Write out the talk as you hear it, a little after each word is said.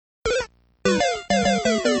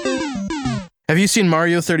Have you seen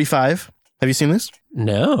Mario 35? Have you seen this?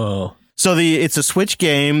 No. So it's a Switch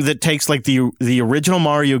game that takes like the original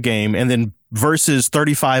Mario game and then versus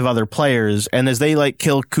 35 other players. And as they like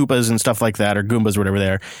kill Koopas and stuff like that, or Goombas, whatever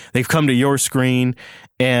they are, they've come to your screen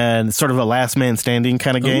and sort of a last man standing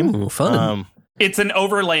kind of game. Ooh, fun. It's an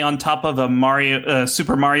overlay on top of a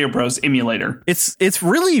Super Mario Bros. Emulator. It's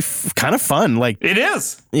really kind of fun. Like it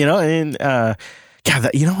is, and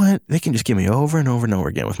God, you know what? They can just give me over and over and over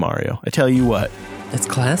again with Mario. I tell you what, it's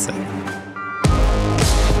classic.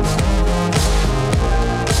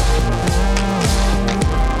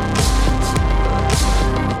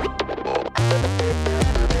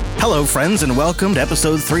 Hello, friends, and welcome to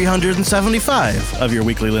episode 375 of your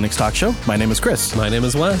weekly Linux talk show. My name is Chris. My name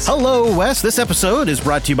is Wes. Hello, Wes. This episode is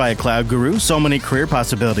brought to you by a cloud guru. So many career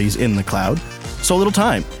possibilities in the cloud. So little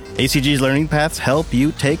time. ACG's learning paths help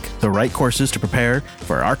you take the right courses to prepare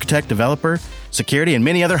for architect, developer, security, and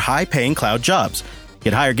many other high-paying cloud jobs.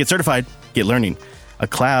 Get hired, get certified, get learning.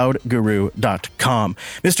 acloudguru.com.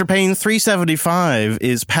 Mr. Payne 375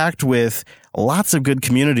 is packed with lots of good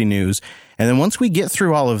community news. And then once we get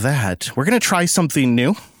through all of that, we're going to try something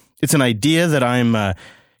new. It's an idea that I'm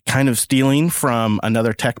kind of stealing from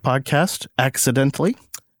another tech podcast, accidentally,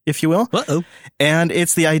 if you will. Uh-oh. And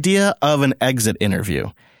it's the idea of an exit interview.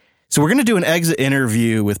 So we're going to do an exit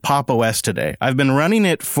interview with Pop! OS today. I've been running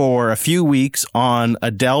it for a few weeks on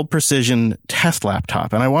a Dell Precision test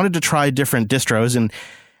laptop, and I wanted to try different distros. And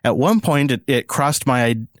at one point, it crossed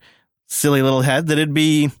my silly little head that it'd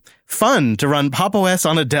be fun to run Pop! OS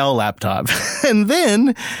on a Dell laptop. And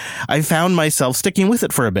then I found myself sticking with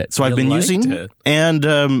it for a bit. So I've been using it. And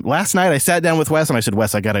last night I sat down with Wes and I said,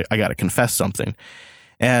 Wes, I gotta confess something.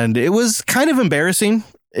 And it was kind of embarrassing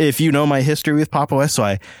if you know my history with Pop! OS. So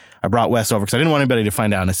I brought Wes over because I didn't want anybody to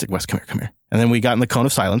find out. And I said, Wes, come here. And then we got in the cone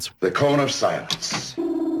of silence. The cone of silence.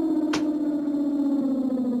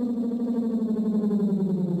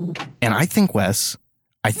 And I think, Wes,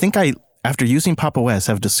 after using Pop! OS,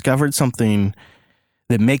 have discovered something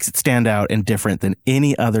that makes it stand out and different than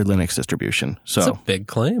any other Linux distribution. So it's a big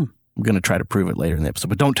claim. I'm going to try to prove it later in the episode,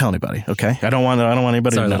 but don't tell anybody, okay? I don't want anybody to know.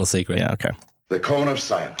 It's our little secret. Yeah, okay. The cone of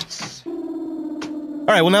silence. All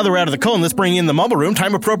right, well, now that we're out of the cone, let's bring in the Mumble Room.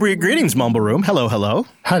 Time-appropriate greetings, Mumble Room. Hello. Hello.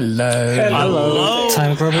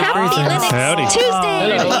 Time appropriate greetings. Howdy.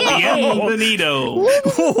 Tuesday. Bienvenido.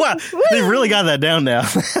 Wow, they really got that down now.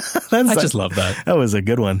 I just love that. That was a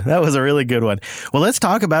good one. That was a really good one. Well, let's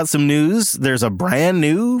talk about some news. There's a brand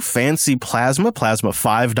new fancy Plasma. Plasma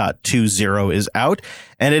 5.20 is out,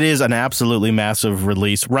 and it is an absolutely massive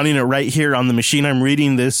release. Running it right here on the machine I'm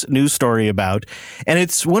reading this news story about. And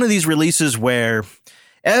it's one of these releases where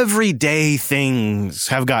everyday things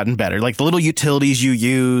have gotten better, like the little utilities you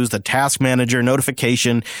use, the task manager,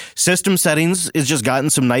 notification, system settings has just gotten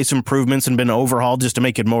some nice improvements and been overhauled just to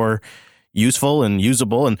make it more useful and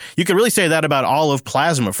usable. And you could really say that about all of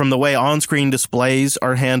Plasma, from the way on-screen displays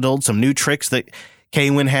are handled, some new tricks that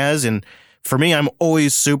Kwin has. And for me, I'm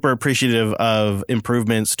always super appreciative of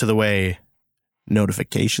improvements to the way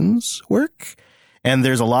notifications work. And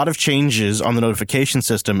there's a lot of changes on the notification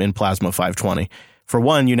system in Plasma 520. For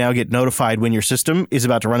one, you now get notified when your system is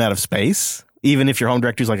about to run out of space, even if your home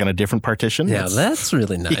directory is like on a different partition. Yeah, that's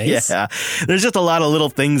really nice. Yeah. There's just a lot of little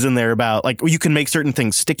things in there about, like, you can make certain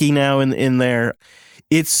things sticky now in there.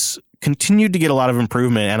 It's continued to get a lot of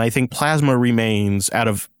improvement, and I think Plasma remains, out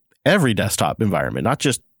of every desktop environment, not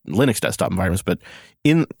just Linux desktop environments, but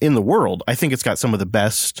in the world, I think it's got some of the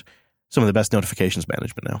best notifications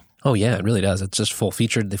management now. Oh, yeah, it really does. It's just full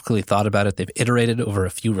featured. They've clearly thought about it. They've iterated over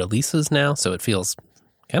a few releases now, so it feels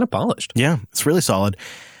kind of polished. Yeah, it's really solid.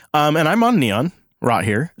 And I'm on Neon right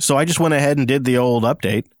here, so I just went ahead and did the old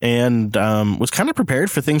update and was kind of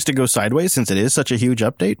prepared for things to go sideways since it is such a huge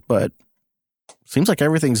update, but seems like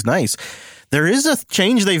everything's nice. There is a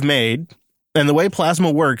change they've made, and the way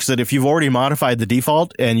Plasma works, that if you've already modified the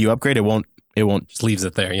default and you upgrade, it won't Just leaves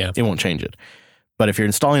it there, yeah. It won't change it. But if you're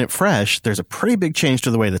installing it fresh, there's a pretty big change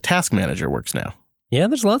to the way the task manager works now. Yeah,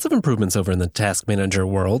 there's lots of improvements over in the task manager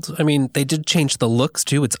world. I mean, they did change the looks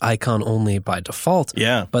too. It's icon only by default.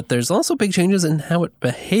 Yeah. But there's also big changes in how it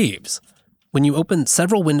behaves. When you open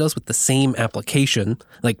several windows with the same application,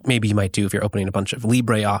 like maybe you might do if you're opening a bunch of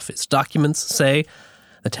LibreOffice documents, say,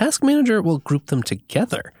 the task manager will group them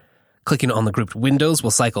together. Clicking on the grouped windows will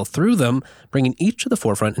cycle through them, bringing each to the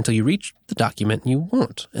forefront until you reach the document you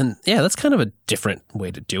want. And yeah, that's kind of a different way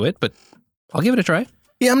to do it, but I'll give it a try.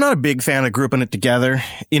 Yeah, I'm not a big fan of grouping it together.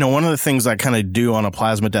 You know, one of the things I kind of do on a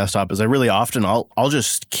Plasma desktop is I really often, I'll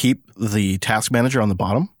just keep the task manager on the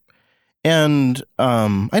bottom And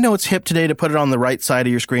I know it's hip today to put it on the right side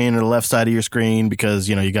of your screen or the left side of your screen because,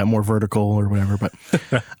 you got more vertical or whatever.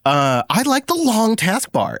 But I like the long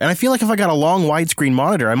taskbar. And I feel like if I got a long widescreen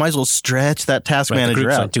monitor, I might as well stretch that task manager the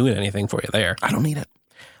group's out. not doing anything for you there. I don't need it.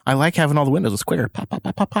 I like having all the windows. It's quicker. Pop, pop,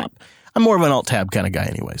 pop, pop, pop. I'm more of an Alt-Tab kind of guy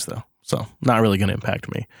anyways, though. So not really going to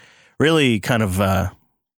impact me. Really kind of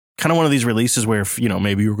one of these releases where, if,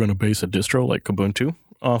 maybe you're going to base a distro like Kubuntu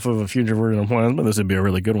off of a future version of Plasma, this would be a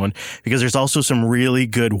really good one because there's also some really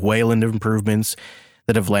good Wayland improvements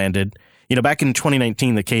that have landed. Back in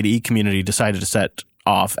 2019, the KDE community decided to set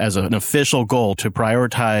off as an official goal to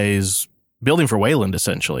prioritize building for Wayland,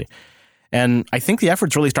 essentially. And I think the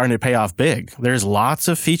effort's really starting to pay off big. There's lots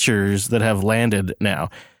of features that have landed now.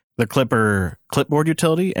 The Klipper clipboard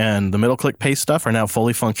utility and the middle click paste stuff are now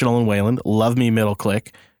fully functional in Wayland. Love me middle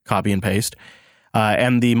click, copy and paste.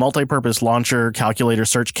 And the multi-purpose launcher calculator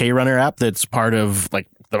search KRunner app that's part of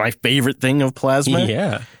my favorite thing of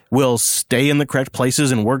Plasma will stay in the correct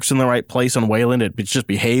places and works in the right place on Wayland. It just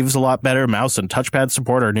behaves a lot better. Mouse and touchpad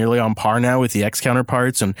support are nearly on par now with the X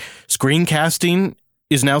counterparts, and screencasting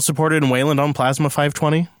is now supported in Wayland on Plasma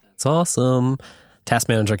 520. It's awesome. Task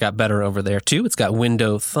Manager got better over there too. It's got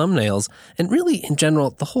window thumbnails, and really in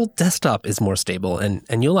general, the whole desktop is more stable. And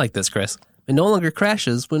you'll like this, Chris. It no longer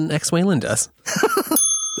crashes when X Wayland does.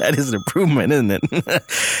 That is an improvement, isn't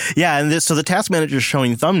it? Yeah, and so the Task Manager is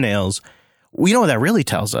showing thumbnails. We know what that really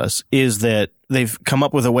tells us is that they've come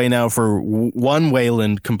up with a way now for one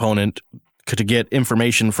Wayland component to get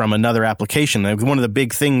information from another application. One of the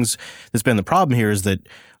big things that's been the problem here is that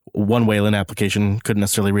one Wayland application couldn't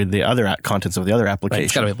necessarily read the other contents of the other application. Right,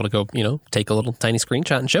 it's got to be able to go, take a little tiny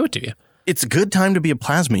screenshot and show it to you. It's a good time to be a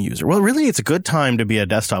Plasma user. Well, really, it's a good time to be a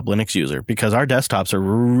desktop Linux user because our desktops are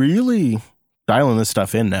really dialing this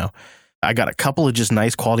stuff in now. I got a couple of just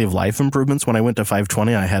nice quality of life improvements when I went to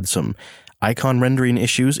 520. I had some icon rendering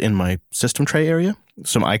issues in my system tray area.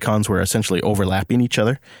 Some icons were essentially overlapping each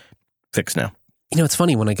other. Fixed now. It's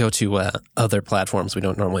funny when I go to other platforms we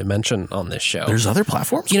don't normally mention on this show. There's other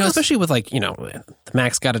platforms? Especially with the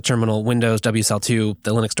Mac's got a terminal, Windows, WSL2,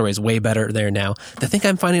 the Linux story is way better there now. The thing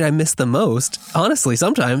I'm finding I miss the most, honestly,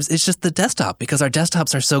 sometimes, is just the desktop because our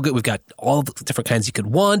desktops are so good. We've got all the different kinds you could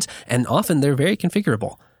want, and often they're very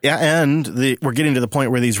configurable. Yeah, and we're getting to the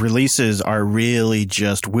point where these releases are really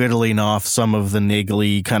just whittling off some of the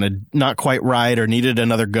niggly kind of not quite right or needed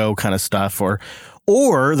another go kind of stuff, or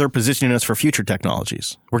they're positioning us for future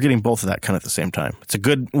technologies. We're getting both of that kind of at the same time.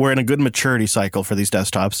 We're in a good maturity cycle for these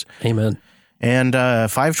desktops. Amen. And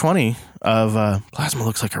 520 of Plasma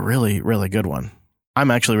looks like a really, really good one. I'm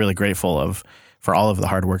actually really grateful for all of the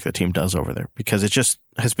hard work the team does over there because it just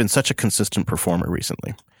has been such a consistent performer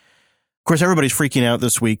recently. Of course, everybody's freaking out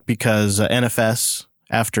this week because NFS,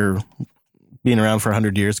 after being around for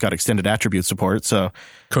 100 years, got extended attribute support. So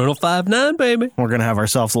Kernel 5.9, baby. We're going to have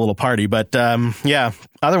ourselves a little party. But yeah,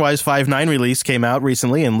 otherwise 5.9 release came out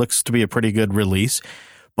recently and looks to be a pretty good release.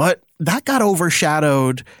 But that got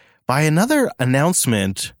overshadowed by another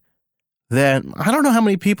announcement that I don't know how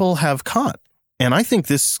many people have caught. And I think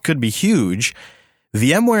this could be huge.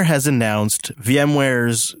 VMware has announced they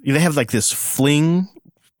have this Fling.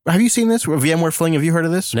 Have you seen this? VMware Fling, have you heard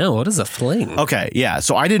of this? No, what is a Fling? Okay, yeah.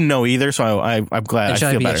 So I didn't know either, so I'm glad. Should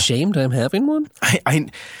I feel be better. Ashamed I'm having one?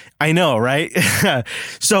 I know, right?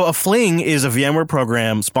 So a Fling is a VMware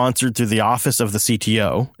program sponsored through the Office of the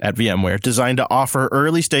CTO at VMware, designed to offer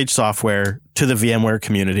early stage software to the VMware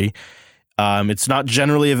community. It's not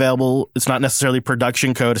generally available. It's not necessarily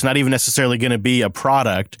production code. It's not even necessarily going to be a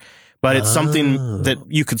product. But it's something that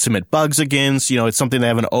you could submit bugs against. It's something they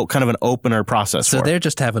have kind of an opener process for. So they're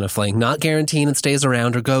just having a Fling, not guaranteeing it stays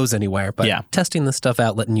around or goes anywhere, but testing this stuff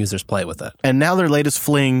out, letting users play with it. And now their latest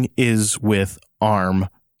Fling is with ARM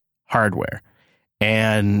hardware.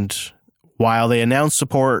 And while they announced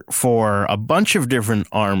support for a bunch of different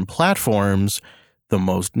ARM platforms, the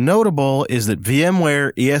most notable is that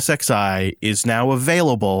VMware ESXi is now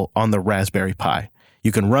available on the Raspberry Pi.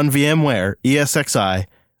 You can run VMware ESXi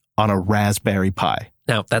on a Raspberry Pi.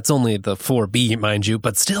 Now, that's only the 4B, mind you,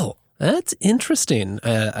 but still, that's interesting.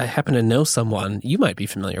 I happen to know someone you might be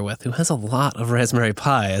familiar with who has a lot of Raspberry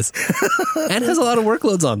Pis and has a lot of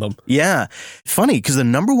workloads on them. Yeah. Funny, because the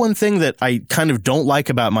number one thing that I kind of don't like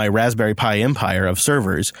about my Raspberry Pi empire of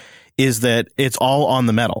servers is that it's all on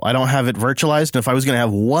the metal. I don't have it virtualized. And if I was going to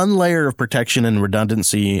have one layer of protection and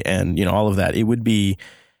redundancy and, all of that, it would be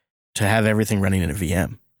to have everything running in a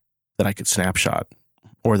VM that I could snapshot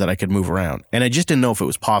or that I could move around. And I just didn't know if it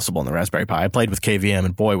was possible in the Raspberry Pi. I played with KVM,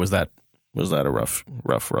 and boy, was that a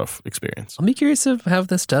rough experience. I'll be curious of how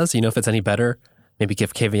this does. If it's any better. Maybe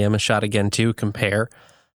give KVM a shot again, too. Compare.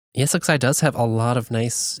 ESXi does have a lot of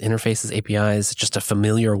nice interfaces, APIs, just a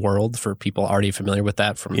familiar world for people already familiar with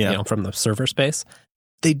that from from the server space.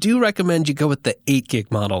 They do recommend you go with the 8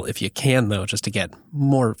 gig model if you can, though, just to get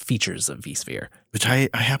more features of vSphere. Which I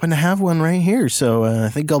happen to have one right here, so I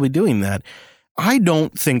think I'll be doing that. I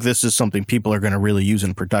don't think this is something people are going to really use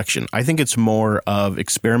in production. I think it's more of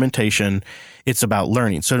experimentation. It's about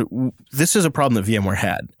learning. So this is a problem that VMware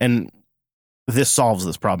had, and this solves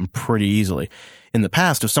this problem pretty easily. In the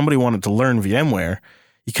past, if somebody wanted to learn VMware,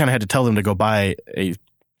 you kind of had to tell them to go buy a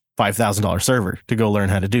 $5,000 server to go learn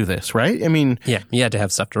how to do this, right? I mean, yeah, you had to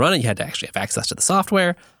have stuff to run it. You had to actually have access to the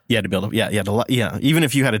software. You had to build it. Even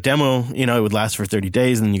if you had a demo, it would last for 30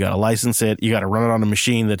 days, and then you got to license it. You got to run it on a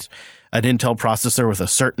machine that's an Intel processor with a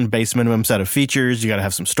certain base minimum set of features. You got to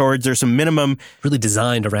have some storage. There's some minimum. Really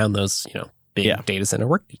designed around those, big data center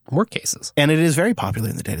work cases. And it is very popular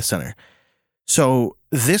in the data center. So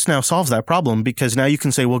this now solves that problem, because now you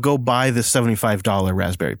can say, well, go buy this $75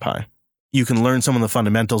 Raspberry Pi. You can learn some of the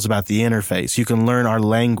fundamentals about the interface. You can learn our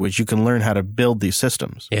language. You can learn how to build these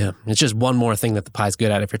systems. Yeah, it's just one more thing that the Pi's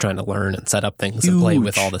good at if you're trying to learn and set up things and play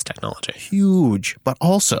with all this technology. Huge. But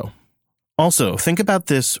also think about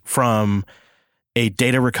this from a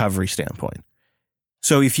data recovery standpoint.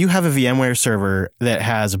 So if you have a VMware server that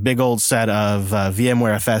has a big old set of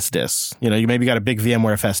VMware FS disks, you maybe got a big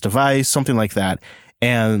VMware FS device, something like that,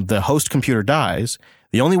 and the host computer dies,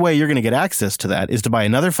 the only way you're going to get access to that is to buy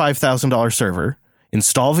another $5,000 server,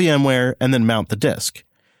 install VMware, and then mount the disk.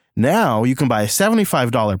 Now you can buy a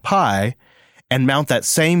 $75 Pi and mount that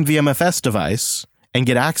same VMFS device and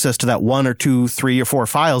get access to that 1 or 2, 3 or 4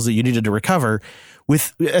 files that you needed to recover,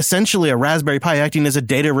 with essentially a Raspberry Pi acting as a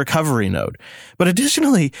data recovery node. But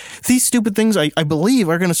additionally, these stupid things, I believe,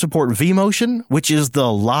 are going to support vMotion, which is the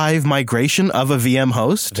live migration of a VM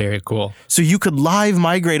host. Very cool. So you could live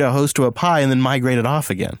migrate a host to a Pi and then migrate it off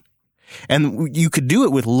again. And you could do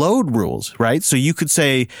it with load rules, right? So you could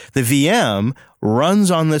say the VM runs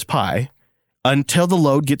on this Pi until the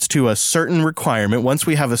load gets to a certain requirement. Once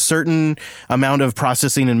we have a certain amount of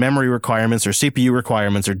processing and memory requirements or CPU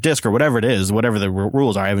requirements or disk or whatever it is, whatever the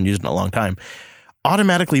rules are, I haven't used it in a long time,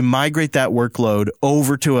 automatically migrate that workload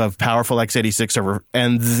over to a powerful x86 server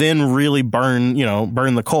and then really burn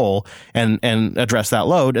the coal and address that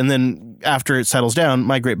load. And then after it settles down,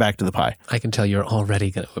 migrate back to the Pi. I can tell you're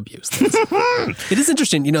already going to abuse this. It is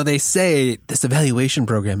interesting. They say this evaluation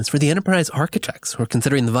program is for the enterprise architects who are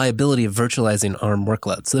considering the viability of virtualizing ARM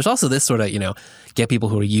workloads. So there's also this sort of, get people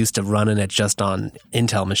who are used to running it just on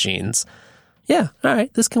Intel machines. Yeah, all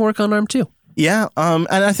right, this can work on ARM too. Yeah, and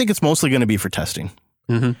I think it's mostly going to be for testing.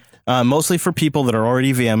 Mm-hmm. Mostly for people that are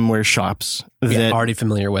already VMware shops. That already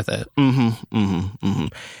familiar with it.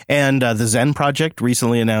 And the Zen project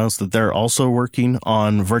recently announced that they're also working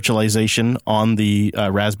on virtualization on the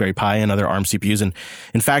Raspberry Pi and other ARM CPUs. And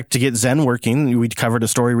in fact, to get Zen working, we covered a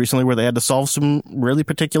story recently where they had to solve some really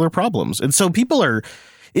particular problems. And so people are...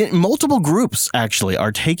 multiple groups actually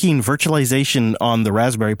are taking virtualization on the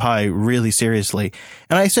Raspberry Pi really seriously.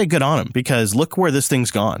 And I say good on them, because look where this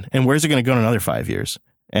thing's gone and where's it going to go in another 5 years.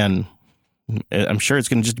 And I'm sure it's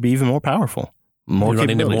going to just be even more powerful, more running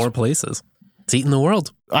into capabilities. more places. It's eating the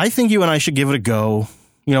world. I think you and I should give it a go.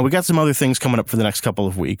 We got some other things coming up for the next couple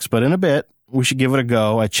of weeks, but in a bit, we should give it a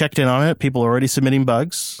go. I checked in on it. People are already submitting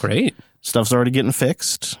bugs. Great. Stuff's already getting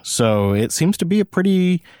fixed. So it seems to be a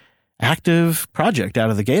pretty active project out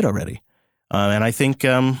of the gate already. And I think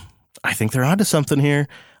they're onto something here.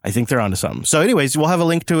 So anyways, we'll have a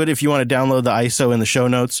link to it if you want to download the ISO in the show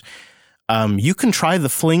notes. You can try the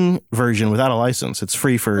Fling version without a license. It's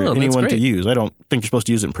free for anyone to use. I don't think you're supposed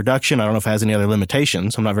to use it in production. I don't know if it has any other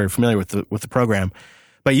limitations. I'm not very familiar with the program.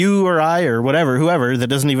 But you or I or whoever that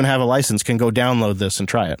doesn't even have a license can go download this and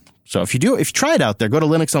try it. So if you try it out there, go to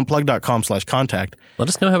linuxunplugged.com/contact. Let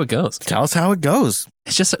us know how it goes. Tell us how it goes.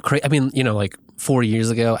 It's just crazy. I mean, like 4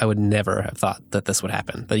 years ago, I would never have thought that this would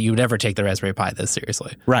happen, that you would ever take the Raspberry Pi this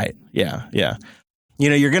seriously. Right. Yeah.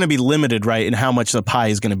 You're going to be limited, right, in how much the Pi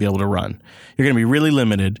is going to be able to run. You're going to be really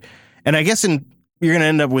limited. And I guess you're going to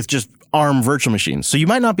end up with just ARM virtual machines. So you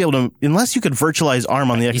might not be able to, unless you could virtualize ARM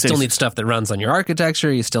on the x86. You still need stuff that runs on your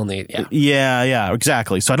architecture. You still need, Yeah,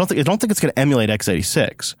 exactly. So I don't think it's going to emulate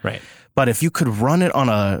x86. Right. But if you could run it on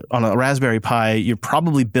a Raspberry Pi, you're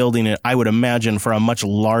probably building it, I would imagine, for a much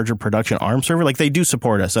larger production ARM server. Like they do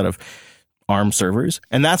support a set of ARM servers.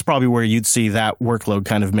 And that's probably where you'd see that workload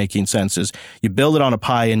kind of making sense, is you build it on a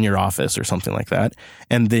Pi in your office or something like that.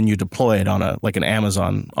 And then you deploy it on an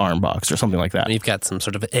Amazon ARM box or something like that. You've got some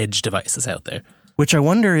sort of edge devices out there. Which I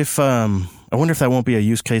wonder if that won't be a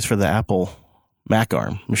use case for the Apple Mac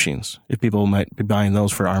ARM machines. If people might be buying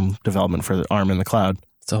those for ARM development for the ARM in the cloud.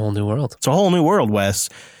 It's a whole new world. It's a whole new world, Wes.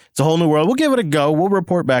 It's a whole new world. We'll give it a go. We'll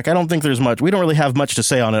report back. I don't think there's much. We don't really have much to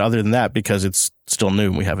say on it other than that because it's still new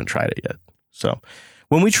and we haven't tried it yet. So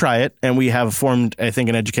when we try it and we have formed, I think,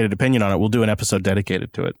 an educated opinion on it, we'll do an episode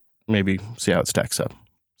dedicated to it. Maybe see how it stacks up.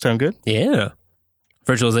 Sound good? Yeah.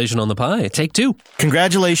 Virtualization on the Pi. Take 2.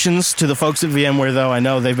 Congratulations to the folks at VMware, though. I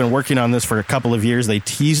know they've been working on this for a couple of years. They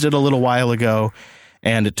teased it a little while ago,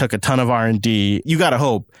 and it took a ton of R&D. You got to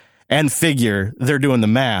hope and figure they're doing the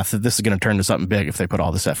math that this is going to turn to something big if they put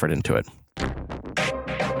all this effort into it.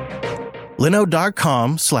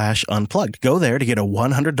 Linode.com/unplugged. Go there to get a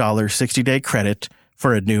 $100 60-day credit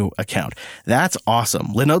for a new account. That's awesome.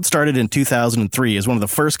 Linode started in 2003 as one of the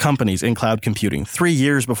first companies in cloud computing, 3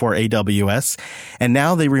 years before AWS, and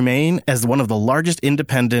now they remain as one of the largest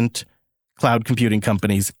independent cloud computing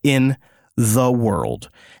companies in the world.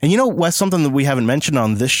 And you know, Wes, something that we haven't mentioned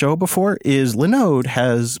on this show before is Linode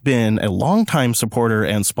has been a longtime supporter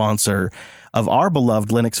and sponsor of our beloved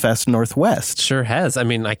Linux Fest Northwest. Sure has. I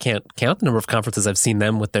mean, I can't count the number of conferences I've seen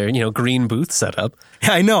them with their, green booth set up.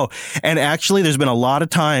 Yeah, I know. And actually, there's been a lot of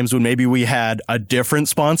times when maybe we had a different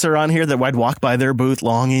sponsor on here that I'd walk by their booth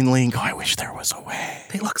longingly and go, I wish there was a way.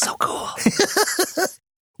 They look so cool.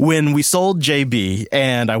 When we sold JB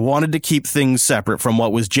and I wanted to keep things separate from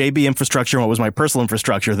what was JB infrastructure and what was my personal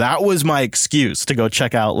infrastructure, that was my excuse to go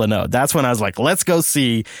check out Linode. That's when I was like, let's go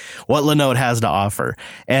see what Linode has to offer.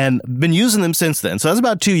 And been using them since then. So that's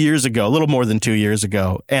about 2 years ago, a little more than 2 years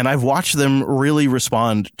ago. And I've watched them really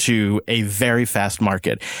respond to a very fast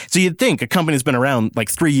market. So you'd think a company that's been around like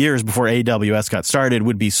 3 years before AWS got started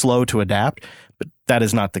would be slow to adapt. But that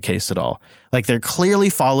is not the case at all. Like, they're clearly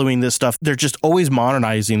following this stuff. They're just always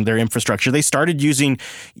modernizing their infrastructure. They started using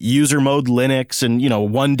user mode Linux and,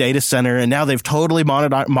 one data center, and now they've totally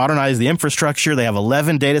modernized the infrastructure. They have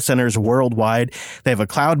 11 data centers worldwide. They have a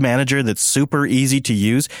cloud manager that's super easy to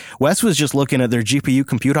use. Wes was just looking at their GPU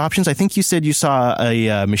compute options. I think you said you saw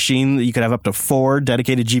a machine that you could have up to 4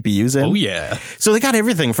 dedicated GPUs in. Oh, yeah. So they got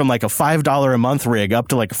everything from like a $5 a month rig up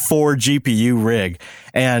to like a 4 GPU rig.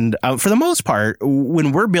 And for the most part,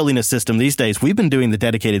 when we're building a system these days, we've been doing the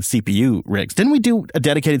dedicated CPU rigs. Didn't we do a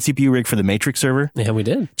dedicated CPU rig for the Matrix server? Yeah, we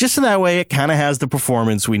did. Just so that way it kind of has the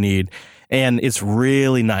performance we need. And it's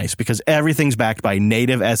really nice because everything's backed by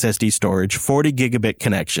native SSD storage, 40 gigabit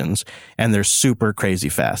connections, and they're super crazy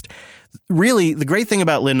fast. Really, the great thing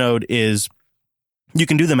about Linode is you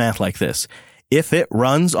can do the math like this. If it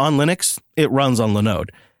runs on Linux, it runs on Linode.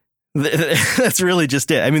 That's really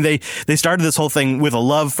just it. I mean, they started this whole thing with a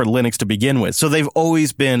love for Linux to begin with. So they've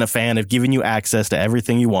always been a fan of giving you access to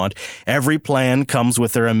everything you want. Every plan comes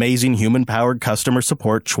with their amazing human-powered customer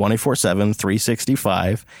support 24/7,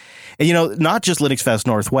 365. And, not just Linux Fest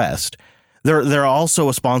Northwest. They're also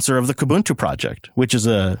a sponsor of the Kubuntu project, which is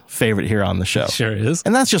a favorite here on the show. Sure is.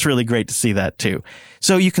 And that's just really great to see that, too.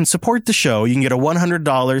 So you can support the show. You can get a $100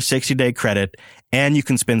 60-day credit, and you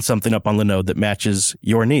can spin something up on Linode that matches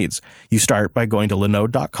your needs. You start by going to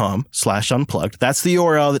linode.com/unplugged. That's the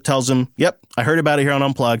URL that tells them, yep, I heard about it here on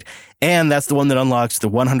Unplugged. And that's the one that unlocks the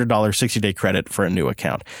 $100 60-day credit for a new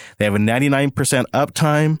account. They have a 99%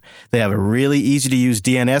 uptime. They have a really easy-to-use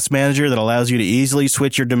DNS manager that allows you to easily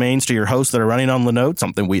switch your domains to your hosts that are running on Linode,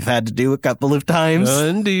 something we've had to do a couple of times.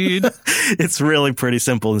 Indeed. It's really pretty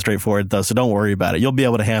simple and straightforward, though, so don't worry about it. You'll be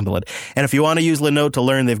able to handle it. And if you want to use Linode to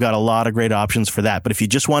learn, they've got a lot of great options for that. But if you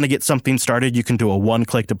just want to get something started, you can do a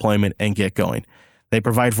one-click deployment and get going. They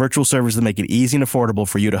provide virtual servers that make it easy and affordable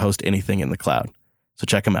for you to host anything in the cloud. So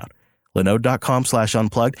check them out.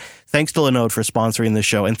 Linode.com/unplugged. Thanks to Linode for sponsoring this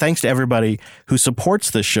show. And thanks to everybody who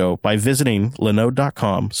supports this show by visiting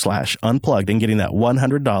Linode.com/unplugged and getting that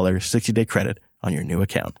 $100 60-day credit on your new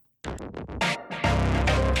account. A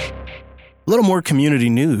little more community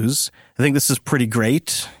news. I think this is pretty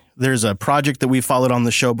great. There's a project that we followed on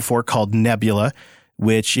the show before called Nebula,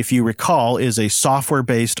 which, if you recall, is a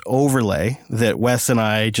software-based overlay that Wes and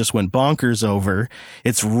I just went bonkers over.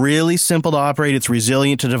 It's really simple to operate. It's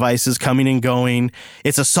resilient to devices coming and going.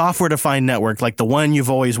 It's a software-defined network like the one you've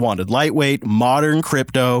always wanted. Lightweight, modern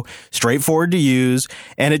crypto, straightforward to use,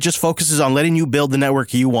 and it just focuses on letting you build the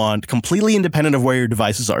network you want, completely independent of where your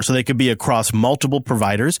devices are. So they could be across multiple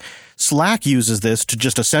providers. Slack uses this to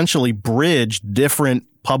just essentially bridge different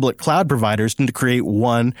public cloud providers and to create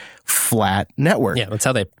one flat network. Yeah, that's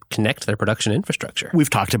how they connect their production infrastructure.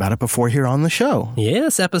 We've talked about it before here on the show.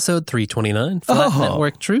 Yes, episode 329, Flat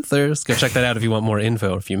Network Truthers. Go check that out if you want more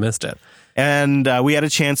info, if you missed it. And we had a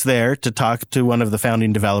chance there to talk to one of the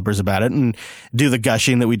founding developers about it and do the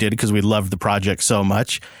gushing that we did because we loved the project so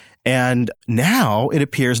much. And now it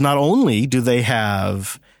appears not only do they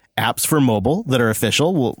have apps for mobile that are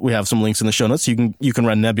official. We have some links in the show notes. You can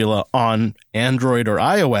run Nebula on Android or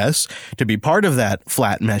iOS to be part of that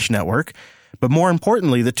flat mesh network. But more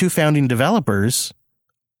importantly, the two founding developers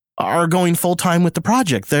are going full time with the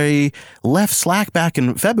project. They left Slack back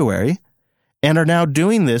in February and are now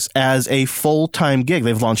doing this as a full-time gig.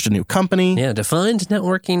 They've launched a new company. Yeah, Defined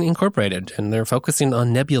Networking Incorporated, and they're focusing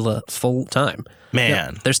on Nebula full-time. Man.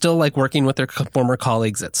 Yeah, they're still like working with their former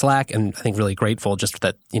colleagues at Slack, and I think really grateful just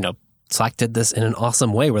that, Slack did this in an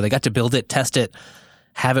awesome way where they got to build it, test it,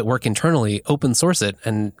 have it work internally, open source it,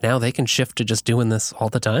 and now they can shift to just doing this all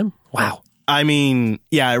the time. Wow. I mean,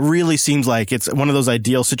 yeah, it really seems like it's one of those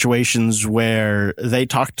ideal situations where they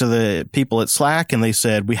talked to the people at Slack and they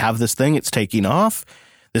said, we have this thing, it's taking off.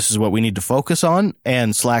 This is what we need to focus on.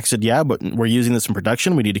 And Slack said, yeah, but we're using this in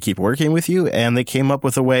production. We need to keep working with you. And they came up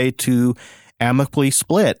with a way to amicably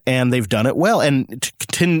split, and they've done it well. And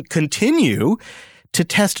to continue to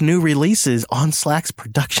test new releases on Slack's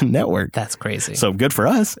production network. That's crazy. So good for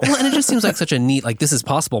us. Well, and it just seems like such a neat, this is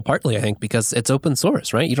possible partly, I think, because it's open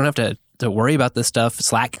source, right? You don't have to worry about this stuff.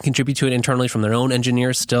 Slack can contribute to it internally from their own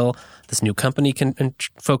engineers still. This new company can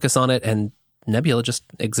focus on it, and Nebula just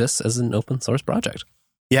exists as an open source project.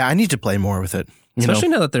 Yeah, I need to play more with it. Especially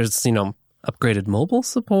now that there's, upgraded mobile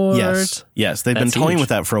support. Yes. They've been toying with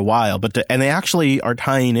that for a while, and they actually are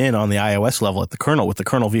tying in on the iOS level at the kernel with the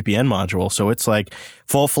kernel VPN module. So it's like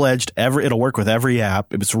full-fledged. It'll work with every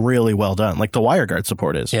app. It's really well done, like the WireGuard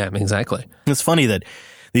support is. Yeah, exactly. It's funny that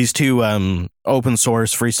these two open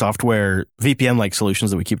source free software VPN-like solutions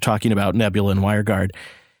that we keep talking about, Nebula and WireGuard,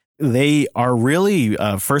 they are really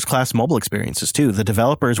first-class mobile experiences, too. The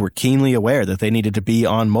developers were keenly aware that they needed to be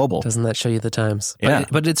on mobile. Doesn't that show you the times? Yeah.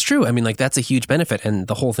 But it's true. I mean, that's a huge benefit. And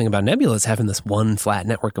the whole thing about Nebula is having this one flat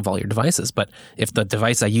network of all your devices. But if the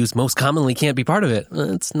device I use most commonly can't be part of it,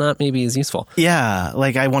 it's not maybe as useful. Yeah,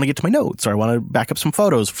 like I want to get to my notes, or I want to back up some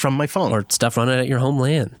photos from my phone. Or stuff running at your home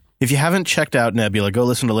LAN. If you haven't checked out Nebula, go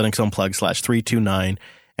listen to Linux Unplugged /329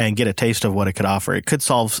 and get a taste of what it could offer. It could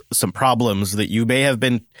solve some problems that you may have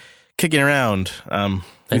been kicking around.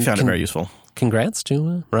 We found it very useful. Congrats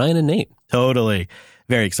to Ryan and Nate. Totally.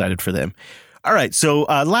 Very excited for them. All right. So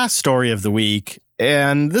last story of the week.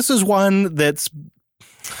 And this is one that's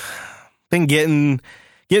been getting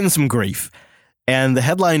some grief. And the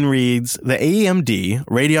headline reads, the AMD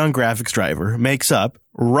Radeon graphics driver makes up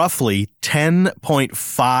roughly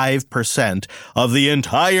 10.5% of the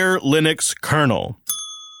entire Linux kernel.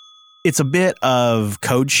 It's a bit of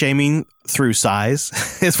code shaming through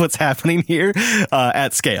size is what's happening here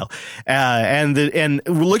at scale. And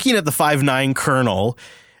looking at the 5.9 kernel,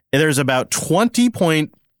 there's about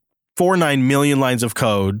 20.49 million lines of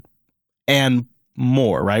code and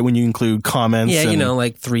more, right? When you include comments. Yeah,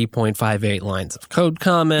 like 3.58 lines of code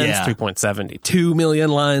comments, 3.72 million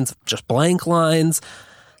lines, just blank lines,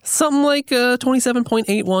 something like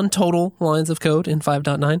 27.81 total lines of code in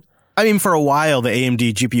 5.9. I mean, for a while, the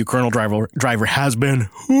AMD GPU kernel driver has been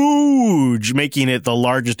huge, making it the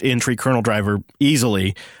largest entry kernel driver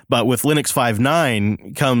easily. But with Linux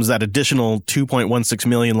 5.9 comes that additional 2.16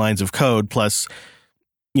 million lines of code, plus,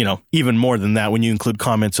 even more than that when you include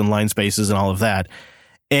comments and line spaces and all of that.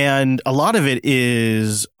 And a lot of it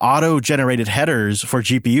is auto-generated headers for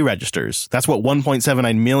GPU registers. That's what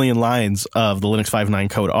 1.79 million lines of the Linux 5.9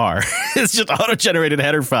 code are. It's just auto-generated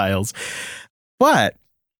header files. But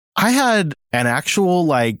I had an actual,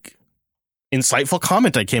 insightful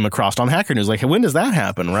comment I came across on Hacker News. When does that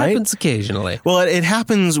happen, right? Happens occasionally. Well, it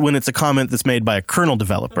happens when it's a comment that's made by a kernel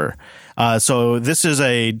developer. So this is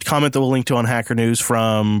a comment that we'll link to on Hacker News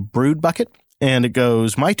from Broodbucket, and it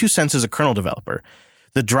goes, my 2 cents as a kernel developer.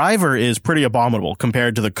 The driver is pretty abominable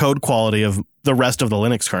compared to the code quality of the rest of the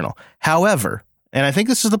Linux kernel. However, and I think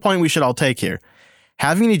this is the point we should all take here,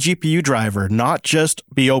 having a GPU driver not just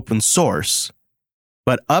be open source,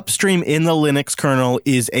 but upstream in the Linux kernel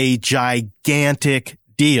is a gigantic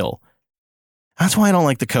deal. That's why I don't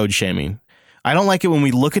like the code shaming. I don't like it when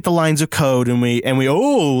we look at the lines of code and we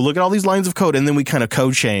look at all these lines of code, and then we kind of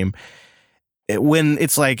code shame. When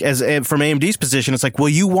it's from AMD's position, it's well,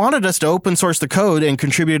 you wanted us to open source the code and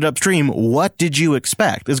contribute it upstream. What did you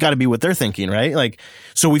expect? It's got to be what they're thinking, right?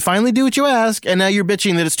 So we finally do what you ask, and now you're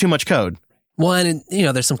bitching that it's too much code. Well, and,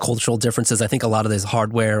 there's some cultural differences. I think a lot of this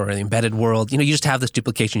hardware or the embedded world, you just have this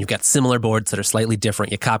duplication. You've got similar boards that are slightly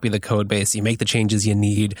different. You copy the code base. You make the changes you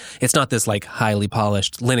need. It's not this highly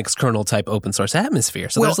polished Linux kernel type open source atmosphere.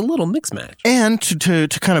 So there's a little mix match. And to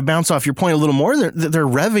kind of bounce off your point a little more, they're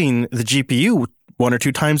revving the GPU 1 or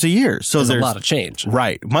 2 times a year. So there's a lot of change.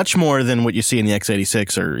 Right. Much more than what you see in the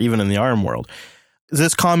x86 or even in the ARM world.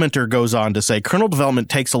 This commenter goes on to say, kernel development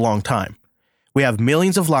takes a long time. we have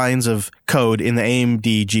millions of lines of code in the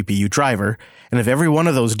AMD GPU driver. And if every one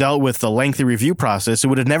of those dealt with the lengthy review process, it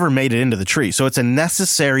would have never made it into the tree. So it's a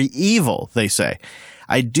necessary evil, they say.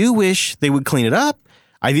 I do wish they would clean it up.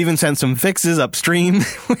 I've even sent some fixes upstream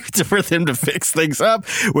for them to fix things up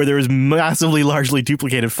where there was massively largely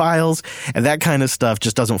duplicated files, and that kind of stuff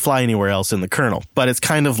just doesn't fly anywhere else in the kernel. But it's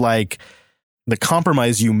kind of like the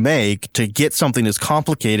compromise you make to get something as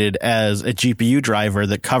complicated as a GPU driver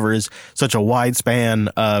that covers such a wide span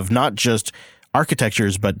of not just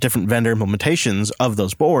architectures, but different vendor implementations of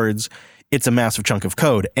those boards. It's a massive chunk of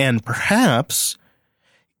code, and perhaps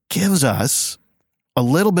gives us a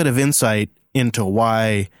little bit of insight into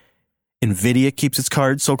why NVIDIA keeps its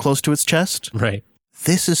cards so close to its chest. Right.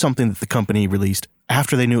 This is something that the company released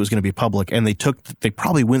after they knew it was going to be public, and they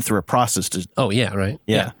probably went through a process to... Oh, yeah, right.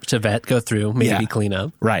 Yeah. To vet, go through, maybe clean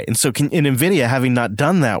up. Right. And so in NVIDIA, having not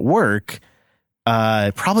done that work,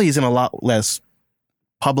 probably is in a lot less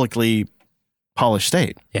publicly polished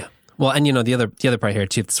state. Yeah. Well, and the other part here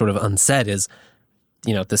too that's sort of unsaid is,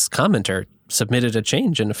 this commenter submitted a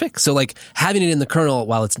change and a fix. So like having it in the kernel,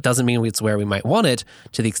 while it doesn't mean it's where we might want it,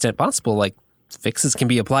 to the extent possible, like fixes can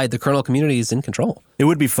be applied. The kernel community is in control. It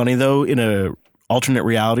would be funny though, in a alternate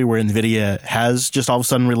reality where NVIDIA has just all of a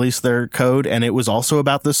sudden released their code and it was also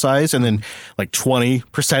about this size, and then like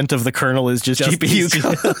 20% of the kernel is just GPU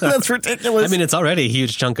code. That's ridiculous. I mean, it's already a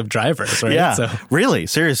huge chunk of drivers, right? Yeah, so. Really,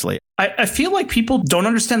 seriously. I feel like people don't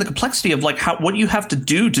understand the complexity of like what you have to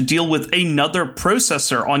do to deal with another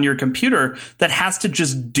processor on your computer that has to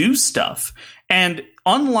just do stuff. And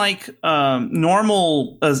unlike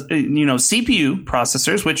normal, CPU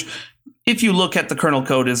processors, which if you look at the kernel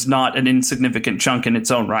code is not an insignificant chunk in its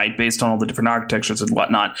own right, based on all the different architectures and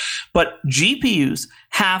whatnot. But GPUs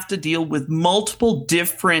have to deal with multiple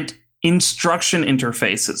different instruction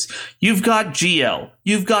interfaces. You've got GL,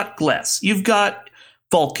 you've got GLES, you've got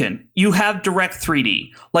Vulkan, you have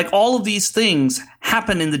Direct3D. Like all of these things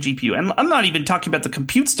happen in the GPU. And I'm not even talking about the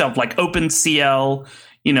compute stuff like OpenCL,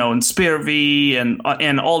 and SPIR-V and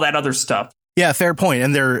all that other stuff. Yeah, fair point.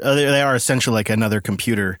 And they are essentially like another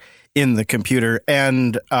computer in the computer,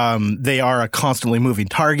 and they are a constantly moving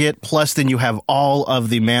target. Plus, then you have all of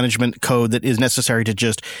the management code that is necessary to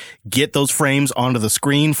just get those frames onto the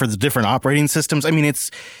screen for the different operating systems. I mean,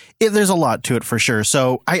 there's a lot to it for sure.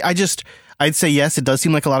 So I'd say yes, it does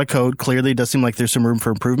seem like a lot of code. Clearly, it does seem like there's some room for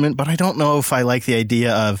improvement, but I don't know if I like the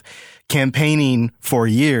idea of campaigning for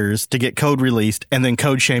years to get code released and then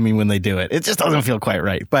code shaming when they do it. It just doesn't feel quite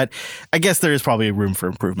right. But I guess there is probably room for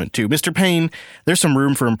improvement too. Mr. Payne, there's some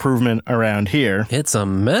room for improvement around here. It's a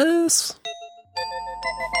mess.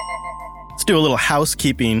 Let's do a little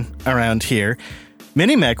housekeeping around here.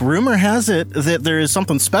 Minimech, rumor has it that there is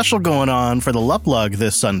something special going on for the Luplug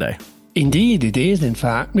this Sunday. Indeed, it is. In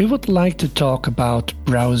fact, we would like to talk about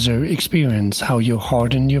browser experience, how you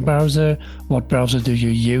harden your browser, what browser do you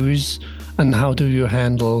use, and how do you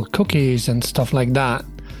handle cookies and stuff like that.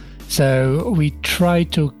 So we try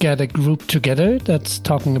to get a group together that's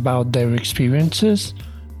talking about their experiences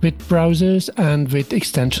with browsers and with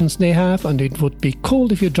extensions they have, and it would be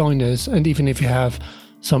cool if you join us, and even if you have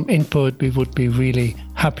some input, we would be really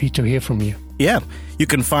happy to hear from you. Yeah, you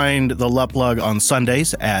can find the Luplug on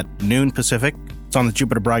Sundays at noon Pacific. It's on the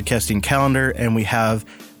Jupiter Broadcasting calendar, and we have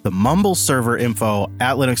the Mumble server info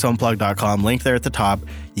at linuxunplug.com, link there at the top.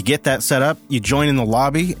 You get that set up, you join in the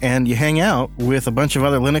lobby, and you hang out with a bunch of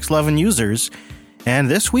other Linux-loving users. And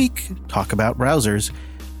this week, talk about browsers.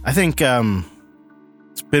 I think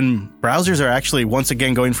browsers are actually once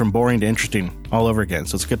again going from boring to interesting all over again,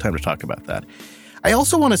 so it's a good time to talk about that. I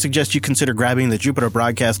also want to suggest you consider grabbing the Jupiter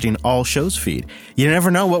Broadcasting All Shows feed. You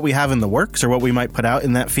never know what we have in the works or what we might put out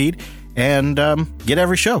in that feed, and get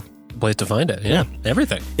every show. Place to find it. Yeah.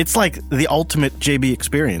 Everything. It's like the ultimate JB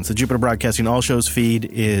experience. The Jupiter Broadcasting All Shows feed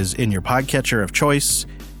is in your podcatcher of choice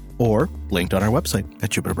or linked on our website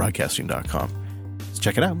at jupiterbroadcasting.com. Let's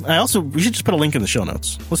check it out. We should just put a link in the show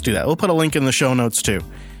notes. Let's do that. We'll put a link in the show notes too.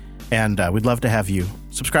 And we'd love to have you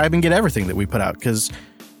subscribe and get everything that we put out, because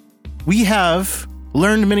we have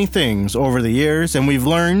learned many things over the years, and we've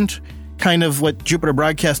learned kind of what Jupiter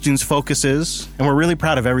Broadcasting's focus is, and we're really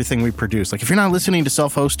proud of everything we produce. Like, if you're not listening to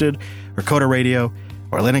Self-Hosted or Coda Radio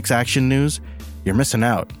or Linux Action News, you're missing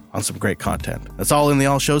out on some great content. That's all in the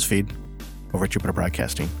All Shows feed over at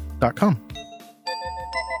jupiterbroadcasting.com.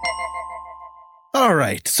 All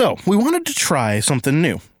right, so we wanted to try something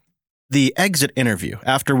new. The exit interview.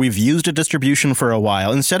 After we've used a distribution for a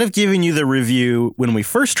while, instead of giving you the review when we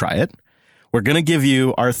first try it, we're going to give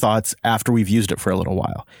you our thoughts after we've used it for a little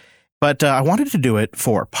while. But I wanted to do it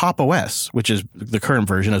for Pop! OS, which is the current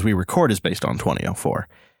version as we record is based on 2004.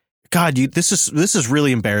 God, this is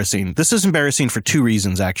really embarrassing. This is embarrassing for two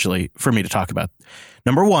reasons, actually, for me to talk about.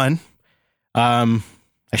 Number one, I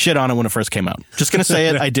shit on it when it first came out. Just going to say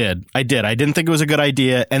it. I did. I didn't think it was a good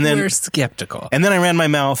idea. And then we're skeptical. And then I ran my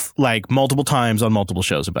mouth like multiple times on multiple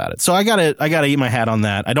shows about it. So I gotta eat my hat on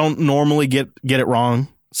that. I don't normally get it wrong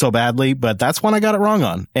so badly, but that's one I got it wrong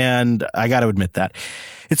on. And I got to admit that.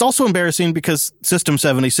 It's also embarrassing because System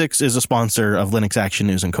 76 is a sponsor of Linux Action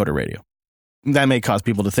News and Coder Radio. That may cause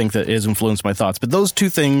people to think that it has influenced my thoughts, but those two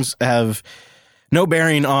things have no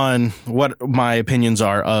bearing on what my opinions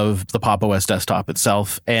are of the Pop! OS desktop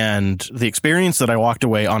itself and the experience that I walked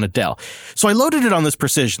away on a Dell. So I loaded it on this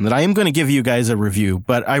Precision that I am going to give you guys a review,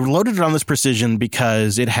 but I loaded it on this Precision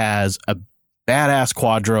because it has a badass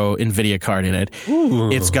Quadro NVIDIA card in it.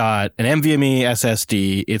 Ooh. It's got an NVMe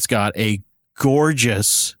SSD. It's got a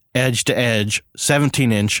gorgeous edge-to-edge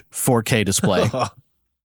 17-inch 4K display.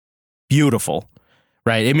 Beautiful.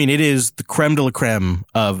 Right. I mean, it is the creme de la creme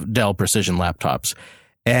of Dell Precision laptops.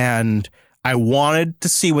 And I wanted to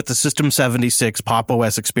see what the System 76 Pop!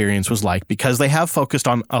 OS experience was like because they have focused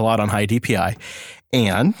a lot on high DPI.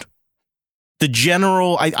 And the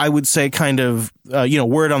general, I would say, kind of,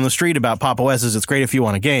 word on the street about Pop! OS is it's great if you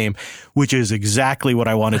want a game, which is exactly what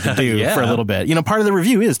I wanted to do for a little bit. Part of the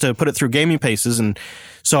review is to put it through gaming paces. And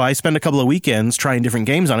so I spent a couple of weekends trying different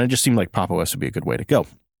games on it. It just seemed like Pop! OS would be a good way to go.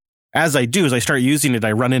 As I start using it,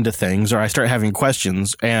 I run into things or I start having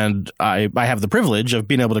questions, and I have the privilege of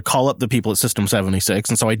being able to call up the people at System 76.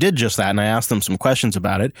 And so I did just that, and I asked them some questions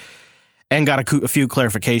about it and got a few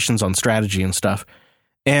clarifications on strategy and stuff.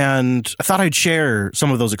 And I thought I'd share some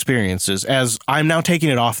of those experiences as I'm now taking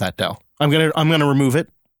it off that Dell. I'm gonna remove it.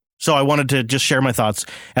 So I wanted to just share my thoughts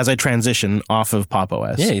as I transition off of Pop!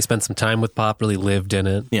 OS. Yeah, you spent some time with Pop, really lived in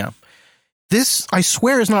it. Yeah. This, I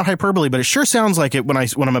swear, is not hyperbole, but it sure sounds like it when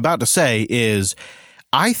I'm about to say is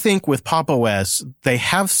I think with Pop! OS, they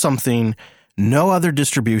have something no other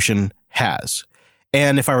distribution has.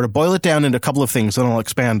 And if I were to boil it down into a couple of things, then I'll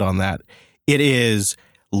expand on that. It is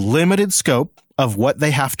limited scope of what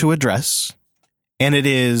they have to address, and it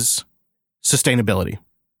is sustainability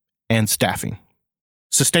and staffing.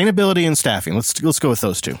 Sustainability and staffing. Let's go with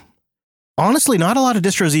those two. Honestly, not a lot of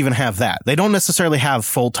distros even have that. They don't necessarily have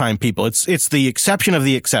full-time people. It's the exception of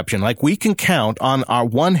the exception. Like we can count on our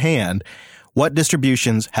one hand what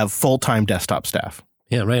distributions have full-time desktop staff.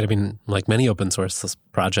 Yeah, right. I mean, like many open source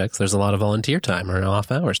projects, there's a lot of volunteer time or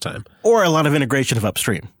off hours time. Or a lot of integration of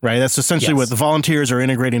upstream, right? That's essentially what the volunteers are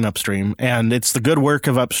integrating upstream. And it's the good work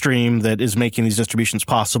of upstream that is making these distributions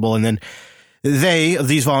possible. And then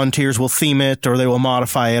these volunteers will theme it or they will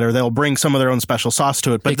modify it or they'll bring some of their own special sauce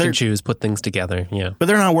to it. But they can choose, put things together. Yeah. But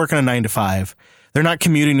they're not working a 9 to 5. They're not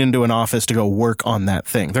commuting into an office to go work on that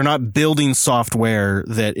thing. They're not building software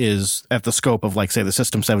that is at the scope of, like, say, the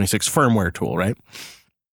System 76 firmware tool, right?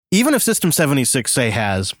 Even if System 76, say,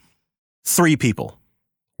 has 3 people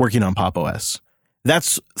working on Pop! OS,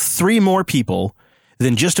 that's 3 more people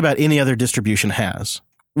than just about any other distribution has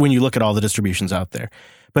when you look at all the distributions out there.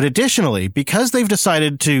 But additionally, because they've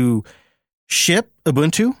decided to ship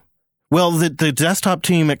Ubuntu, well, the desktop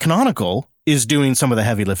team at Canonical is doing some of the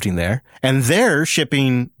heavy lifting there, and they're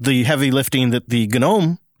shipping the heavy lifting that the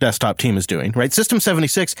GNOME desktop team is doing, right? System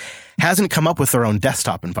 76 hasn't come up with their own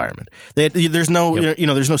desktop environment. There's no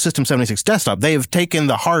System 76 desktop. They have taken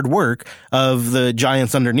the hard work of the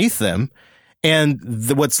giants underneath them, and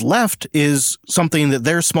what's left is something that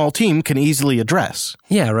their small team can easily address.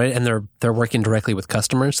 Yeah, right. And they're working directly with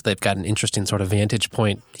customers. So they've got an interesting sort of vantage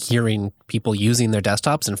point, hearing people using their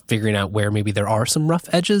desktops and figuring out where maybe there are some rough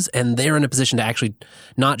edges. And they're in a position to actually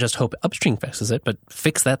not just hope upstream fixes it, but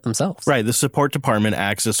fix that themselves. Right. The support department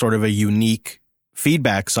acts as sort of a unique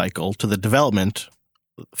feedback cycle to the development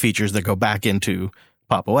features that go back into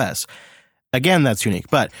Pop! OS. Again, that's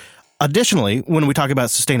unique. But additionally, when we talk about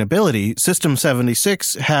sustainability, System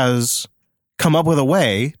 76 has come up with a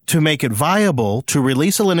way to make it viable to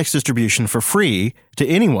release a Linux distribution for free to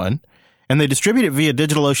anyone, and they distribute it via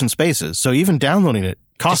DigitalOcean Spaces. So even downloading it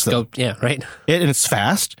costs them. Yeah, right. And it's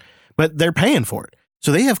fast, but they're paying for it.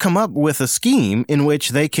 So they have come up with a scheme in which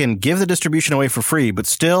they can give the distribution away for free, but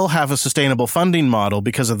still have a sustainable funding model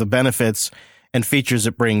because of the benefits and features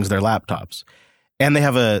it brings their laptops. And they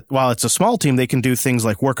have while it's a small team, they can do things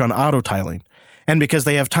like work on auto tiling. And because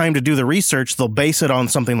they have time to do the research, they'll base it on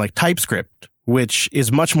something like TypeScript, which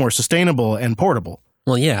is much more sustainable and portable.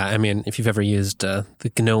 Well, yeah. I mean, if you've ever used the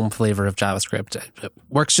GNOME flavor of JavaScript, it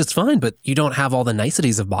works just fine, but you don't have all the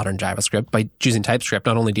niceties of modern JavaScript. By choosing TypeScript,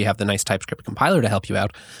 not only do you have the nice TypeScript compiler to help you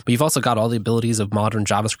out, but you've also got all the abilities of modern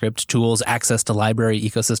JavaScript tools, access to library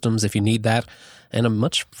ecosystems if you need that, and a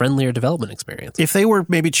much friendlier development experience. If they were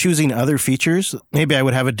maybe choosing other features, maybe I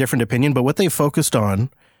would have a different opinion, but what they focused on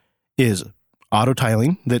is auto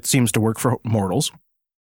tiling that seems to work for mortals.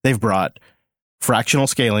 They've brought fractional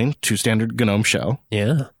scaling to standard GNOME shell.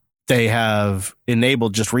 Yeah. They have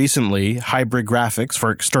enabled just recently hybrid graphics for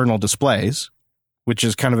external displays, which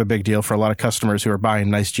is kind of a big deal for a lot of customers who are buying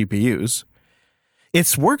nice GPUs.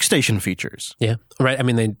 It's workstation features. Yeah. Right. I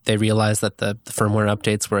mean, they realized that the firmware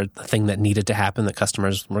updates were the thing that needed to happen, that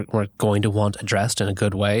customers were going to want addressed in a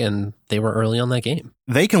good way, and they were early on that game.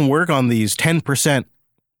 They can work on these 10%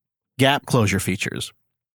 gap closure features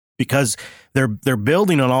because they're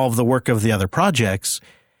building on all of the work of the other projects,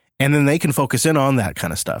 and then they can focus in on that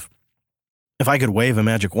kind of stuff. If I could wave a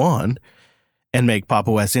magic wand and make Pop!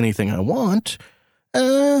 OS anything I want,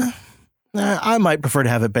 I might prefer to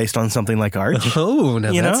have it based on something like Arch. Oh,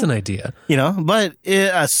 now that's an idea. But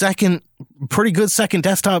a pretty good second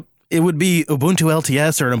desktop, it would be Ubuntu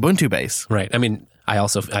LTS or an Ubuntu base. Right. I mean,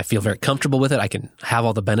 I feel very comfortable with it. I can have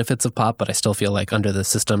all the benefits of Pop, but I still feel like under the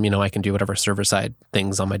system, I can do whatever server-side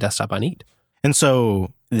things on my desktop I need. And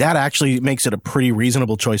so that actually makes it a pretty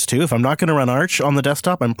reasonable choice too. If I'm not going to run Arch on the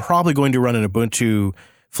desktop, I'm probably going to run an Ubuntu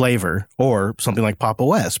flavor or something like Pop!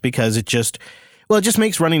 OS because it just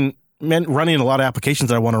makes running a lot of applications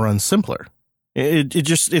that I want to run simpler.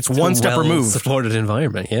 It's one step removed. Supported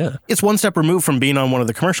environment, yeah. It's one step removed from being on one of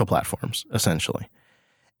the commercial platforms, essentially.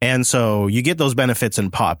 And so you get those benefits in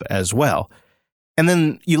Pop as well. And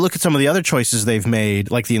then you look at some of the other choices they've made,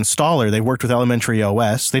 like the installer. They worked with Elementary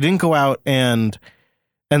OS. They didn't go out and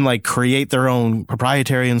like create their own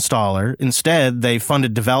proprietary installer. Instead, they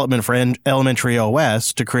funded development for Elementary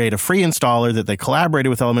OS to create a free installer that they collaborated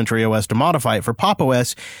with Elementary OS to modify it for Pop!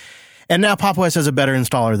 OS. And now Pop! OS has a better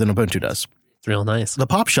installer than Ubuntu does. It's real nice. The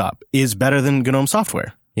Pop Shop is better than GNOME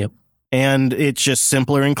software. Yep. And it's just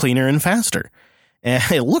simpler and cleaner and faster. And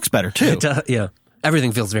it looks better too. Yeah.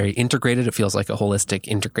 Everything feels very integrated. It feels like a holistic,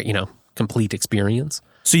 complete experience.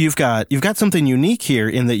 So you've got something unique here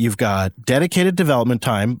in that you've got dedicated development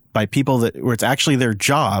time by people where it's actually their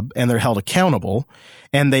job and they're held accountable,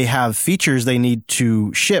 and they have features they need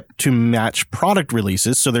to ship to match product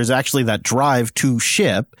releases. So there's actually that drive to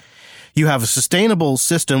ship. You have a sustainable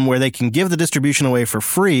system where they can give the distribution away for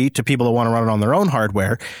free to people that want to run it on their own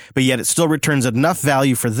hardware, but yet it still returns enough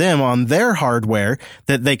value for them on their hardware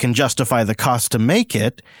that they can justify the cost to make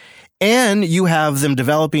it. And you have them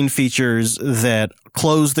developing features that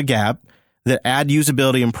close the gap, that add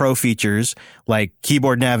usability and pro features, like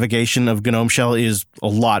keyboard navigation of GNOME Shell is a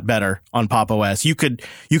lot better on Pop! OS. You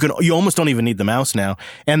almost don't even need the mouse now.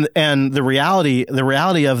 And the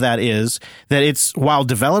reality of that is that it's, while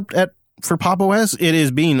developed for Pop! OS, it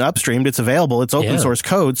is being upstreamed. It's available. It's open source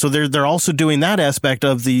code. So they're also doing that aspect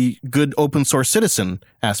of the good open source citizen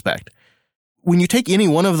aspect. When you take any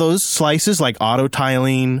one of those slices, like auto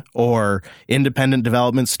tiling or independent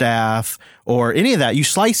development staff or any of that, you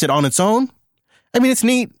slice it on its own. I mean, it's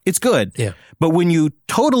neat. It's good. Yeah. But when you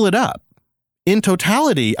total it up, in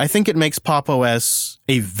totality, I think it makes Pop! OS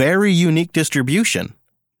a very unique distribution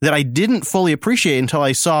that I didn't fully appreciate until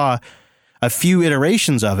I saw a few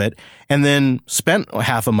iterations of it and then spent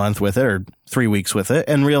half a month with it or 3 weeks with it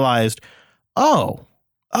and realized, oh.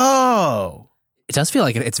 It does feel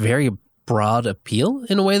like it's very broad appeal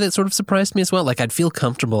in a way that sort of surprised me as well. Like, I'd feel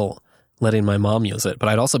comfortable letting my mom use it, but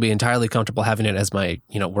I'd also be entirely comfortable having it as my,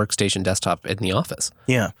 workstation desktop in the office.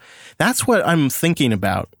 Yeah. That's what I'm thinking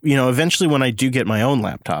about. Eventually when I do get my own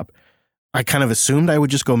laptop, I kind of assumed I would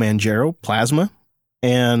just go Manjaro, Plasma,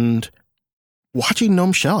 and watching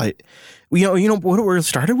GNOME Shell. What it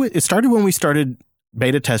started with? It started when we started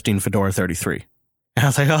beta testing Fedora 33. And I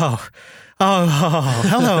was like, oh,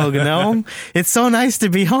 hello, GNOME. It's so nice to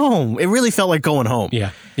be home. It really felt like going home.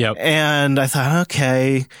 Yeah. Yep. And I thought,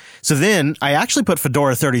 okay. So then I actually put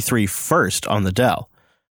Fedora 33 first on the Dell.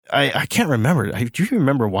 I can't remember. Do you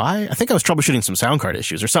remember why? I think I was troubleshooting some sound card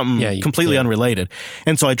issues or something completely unrelated.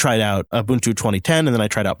 And so I tried out Ubuntu 2010 and then I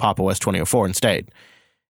tried out Pop! OS 2004 and stayed.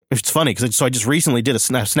 It's funny because I just recently did a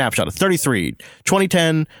snapshot of 33,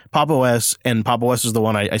 2010, Pop! OS, and Pop! OS is the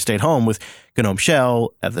one I stayed home with GNOME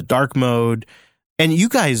Shell at the dark mode. And you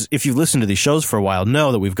guys, if you've listened to these shows for a while,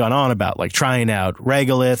 know that we've gone on about like trying out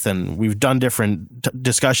Regolith, and we've done different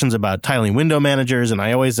discussions about tiling window managers, and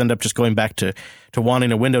I always end up just going back to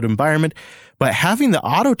wanting a windowed environment. But having the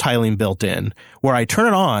auto tiling built in where I turn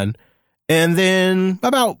it on And then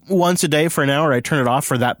about once a day for an hour, I turn it off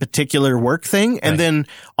for that particular work thing. And then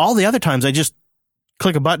all the other times I just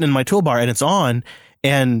click a button in my toolbar and it's on,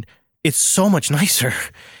 and it's so much nicer.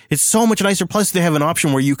 It's so much nicer. Plus they have an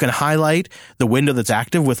option where you can highlight the window that's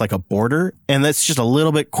active with like a border. And that's just a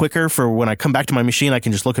little bit quicker for when I come back to my machine. I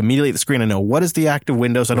can just look immediately at the screen. I know what is the active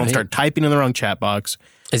window, so I don't start typing in the wrong chat box.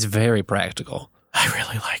 It's very practical. I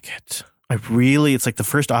really like it. It's like the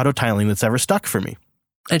first auto tiling that's ever stuck for me.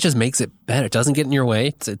 It just makes it better. It doesn't get in your way.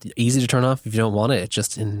 It's easy to turn off if you don't want it. It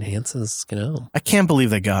just enhances, I can't believe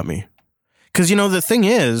they got me. Because, the thing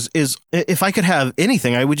is if I could have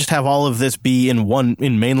anything, I would just have all of this be in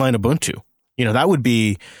mainline Ubuntu. That would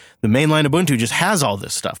be the mainline Ubuntu just has all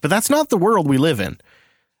this stuff. But that's not the world we live in.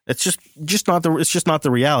 It's just not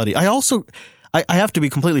the reality. I have to be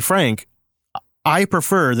completely frank. I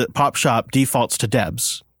prefer that PopShop defaults to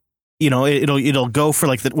Debs. It'll go for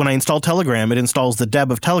like when I install Telegram, it installs the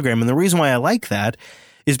Deb of Telegram. And the reason why I like that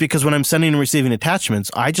is because when I'm sending and receiving attachments,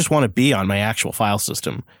 I just want to be on my actual file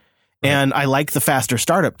system. And I like the faster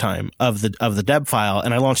startup time of the Deb file,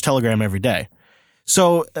 and I launch Telegram every day.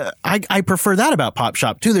 So I prefer that about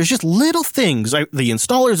PopShop too. There's just little things. The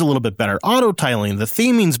installer's a little bit better. Auto tiling, the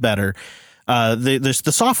theming's better.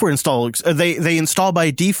 The software install. They install by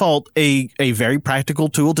default a very practical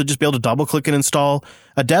tool to just be able to double click and install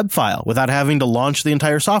a Deb file without having to launch the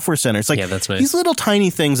entire software center. It's like that's nice. These little tiny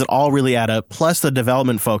things that all really add up, plus the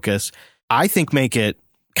development focus, I think make it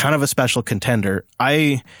kind of a special contender.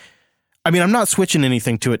 I mean, I'm not switching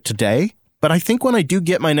anything to it today, but I think when I do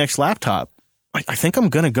get my next laptop, I think I'm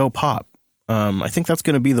going to go Pop. I think that's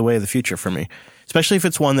going to be the way of the future for me, especially if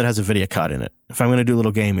it's one that has a video card in it. If I'm going to do a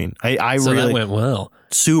little gaming, So that went well.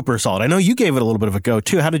 Super solid. I know you gave it a little bit of a go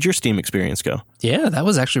too. How did your Steam experience go? Yeah, that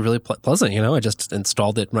was actually really pleasant. I just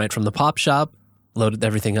installed it right from the PopShop, loaded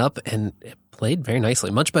everything up, and it played very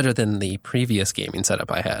nicely. Much better than the previous gaming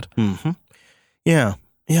setup I had. Mm-hmm. Yeah.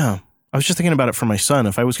 I was just thinking about it for my son.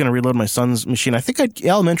 If I was going to reload my son's machine, I think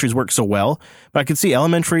Elementary's work so well, but I could see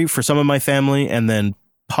Elementary for some of my family and then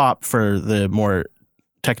Pop for the more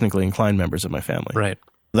technically inclined members of my family. Right.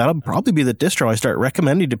 That'll probably be the distro I start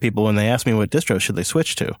recommending to people when they ask me what distro should they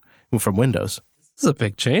switch to from Windows. This is a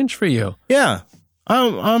big change for you. Yeah.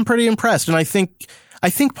 I'm pretty impressed. And I think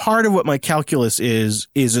part of what my calculus is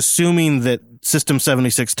assuming that System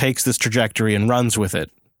 76 takes this trajectory and runs with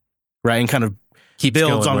it, right? And kind of Keeps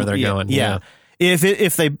builds going on where they're going. Yeah. If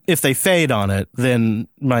they fade on it, then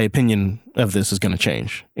my opinion of this is going to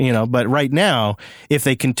change. But right now, if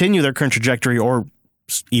they continue their current trajectory or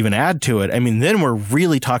even add to it, I mean, then we're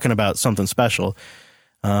really talking about something special.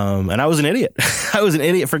 And I was an idiot. I was an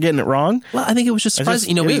idiot for getting it wrong. Well, I think it was just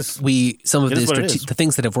surprising. Some of the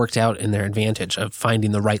things that have worked out in their advantage of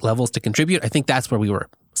finding the right levels to contribute. I think that's where we were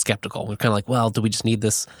skeptical. We're kind of like, well, do we just need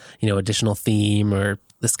this, additional theme or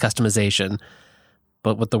this customization?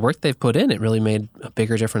 But with the work they've put in, it really made a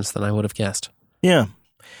bigger difference than I would have guessed. Yeah.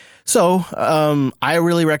 So I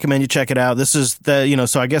really recommend you check it out. This is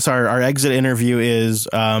so I guess our exit interview is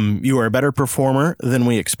you are a better performer than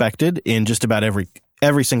we expected in just about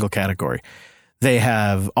every single category. They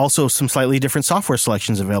have also some slightly different software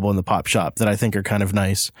selections available in the PopShop that I think are kind of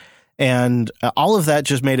nice. And all of that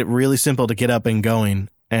just made it really simple to get up and going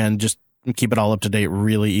and just keep it all up to date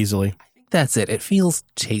really easily. That's it. It feels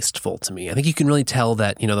tasteful to me. I think you can really tell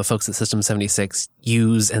that, the folks at System 76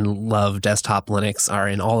 use and love desktop Linux, are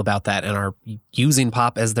in all about that and are using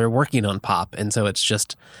Pop as they're working on Pop. And so it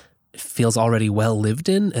feels already well lived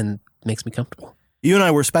in and makes me comfortable. You and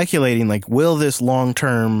I were speculating, like, will this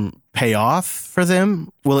long-term pay off for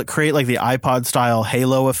them? Will it create like the iPod style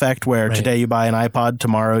halo effect where today you buy an iPod,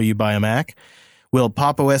 tomorrow you buy a Mac? Will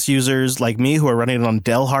Pop OS users like me who are running it on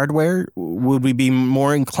Dell hardware, would we be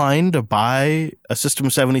more inclined to buy a System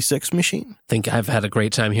 76 machine? I think I've had a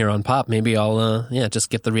great time here on Pop. Maybe I'll just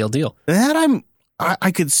get the real deal. That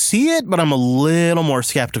I could see it, but I'm a little more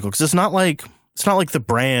skeptical because it's not like the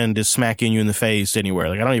brand is smacking you in the face anywhere.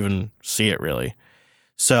 Like I don't even see it really.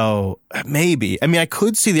 So maybe. I mean, I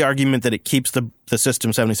could see the argument that it keeps the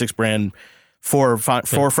System 76 brand forefront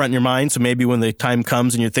in your mind. So maybe when the time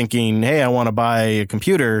comes and you're thinking, hey, I want to buy a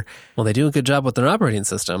computer. Well, they do a good job with their operating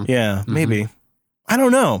system. Yeah, maybe. I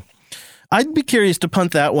don't know. I'd be curious to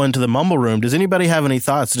punt that one to the Mumble Room. Does anybody have any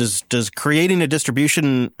thoughts? Does creating a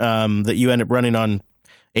distribution that you end up running on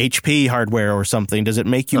HP hardware or something, does it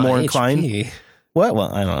make you more inclined? What?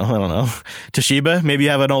 Well, I don't know. Toshiba? Maybe you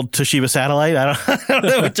have an old Toshiba satellite? I don't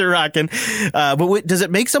know what you're rocking. But does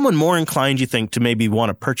it make someone more inclined, you think, to maybe want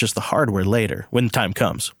to purchase the hardware later when the time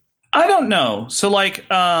comes? I don't know. So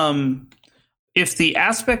if the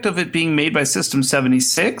aspect of it being made by System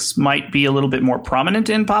 76 might be a little bit more prominent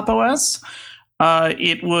in Pop! OS,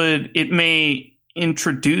 it may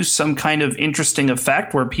introduce some kind of interesting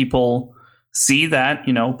effect where people see that,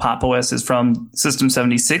 Pop! OS is from System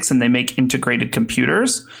 76 and they make integrated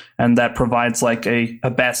computers, and that provides like a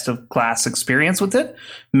best of class experience with it.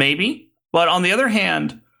 Maybe. But on the other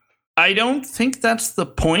hand, I don't think that's the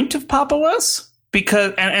point of Pop! OS,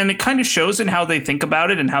 because and it kind of shows in how they think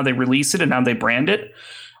about it and how they release it and how they brand it.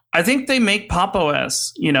 I think they make Pop!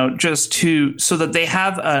 OS, just so that they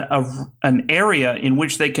have an area in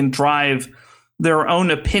which they can drive their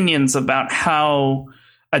own opinions about how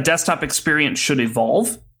a desktop experience should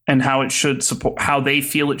evolve and how it should support, how they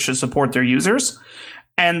feel it should support their users.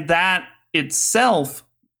 And that itself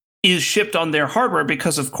is shipped on their hardware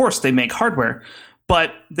because, of course, they make hardware,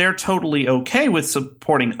 but they're totally okay with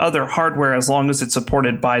supporting other hardware as long as it's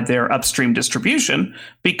supported by their upstream distribution,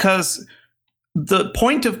 because the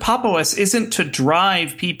point of Pop! OS isn't to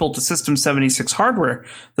drive people to System 76 hardware.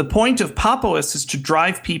 The point of Pop! OS is to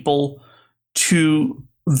drive people to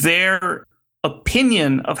their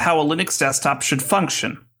opinion of how a Linux desktop should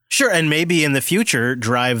function. Sure, and maybe in the future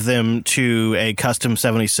drive them to a custom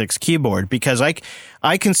 76 keyboard, because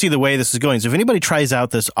I can see the way this is going. So if anybody tries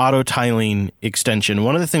out this auto tiling extension,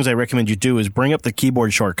 one of the things I recommend you do is bring up the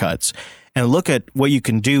keyboard shortcuts and look at what you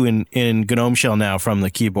can do in GNOME Shell now from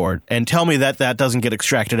the keyboard, and tell me that doesn't get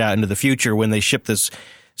extracted out into the future when they ship this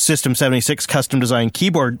System 76 custom designed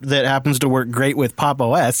keyboard that happens to work great with Pop!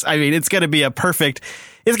 OS. I mean, it's going to be a perfect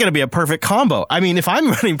combo. I mean, if I'm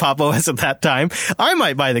running Pop! OS at that time, I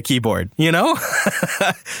might buy the keyboard,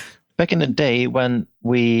 Back in the day when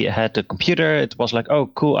we had the computer, it was like, oh,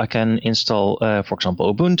 cool, I can install, for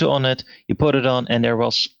example, Ubuntu on it. You put it on, and there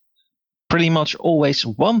was pretty much always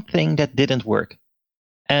one thing that didn't work.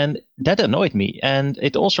 And that annoyed me. And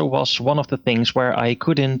it also was one of the things where I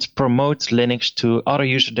couldn't promote Linux to other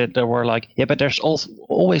users that were like, yeah, but there's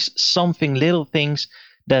always something, little things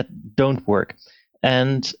that don't work.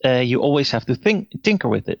 And you always have to tinker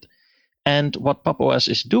with it. And what Pop! OS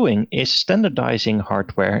is doing is standardizing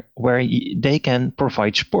hardware where they can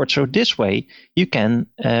provide support. So this way, you can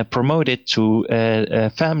promote it to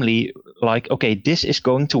a family like, okay, this is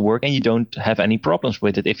going to work and you don't have any problems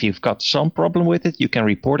with it. If you've got some problem with it, you can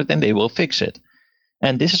report it and they will fix it.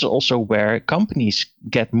 And this is also where companies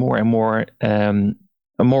get more and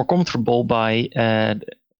more comfortable by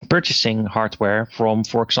purchasing hardware from,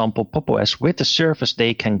 for example, Pop! OS with the service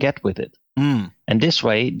they can get with it. And this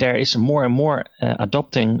way, there is more and more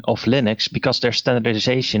adopting of Linux because there's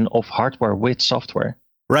standardization of hardware with software.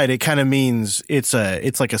 Right. It kind of means it's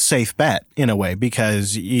like a safe bet in a way,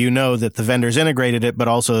 because you know that the vendors integrated it, but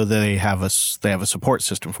also they have a support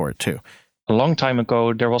system for it too. A long time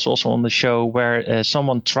ago, there was also on the show where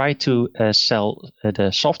someone tried to sell the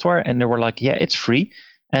software, and they were like, yeah, it's free.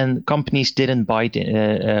 And companies didn't buy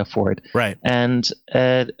for it. Right. And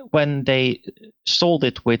when they sold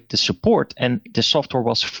it with the support and the software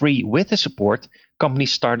was free with the support,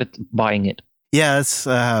 companies started buying it. Yeah, it's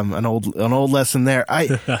an old lesson there.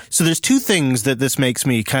 So there's two things that this makes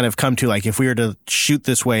me kind of come to, like, if we were to shoot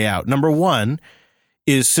this way out. Number one,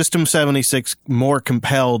 is System 76 more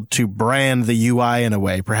compelled to brand the UI in a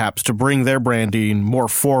way, perhaps to bring their branding more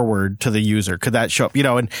forward to the user? Could that show up?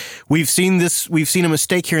 And we've seen a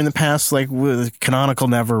mistake here in the past, like Canonical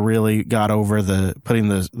never really got over putting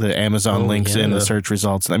the Amazon links in the search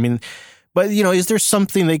results. I mean, but, is there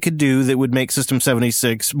something they could do that would make System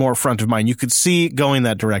 76 more front of mind? You could see going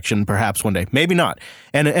that direction perhaps one day. Maybe not.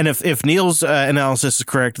 And if Neil's analysis is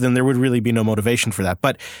correct, then there would really be no motivation for that.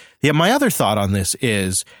 But yeah, my other thought on this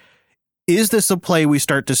is this a play we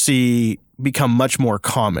start to see become much more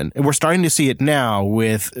common? And we're starting to see it now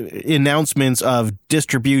with announcements of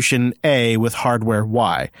distribution A with hardware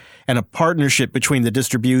Y, and a partnership between the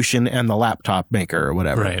distribution and the laptop maker or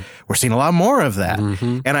whatever. Right. We're seeing a lot more of that.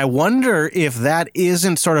 Mm-hmm. And I wonder if that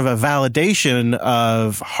isn't sort of a validation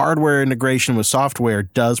of hardware integration with software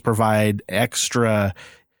does provide extra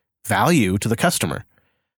value to the customer.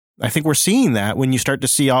 I think we're seeing that when you start to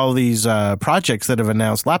see all these projects that have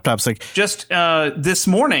announced laptops. Like just this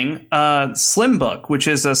morning, Slimbook, which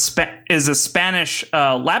is a Spanish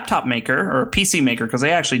laptop maker or a PC maker, because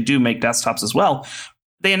they actually do make desktops as well.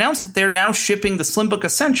 They announced that they're now shipping the Slimbook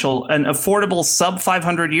Essential, an affordable sub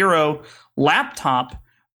 €500 laptop.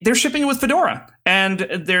 They're shipping it with Fedora, and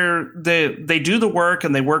they do the work,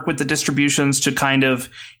 and they work with the distributions to kind of,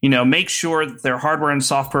 make sure that their hardware and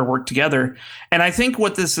software work together. And I think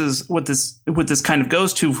what this kind of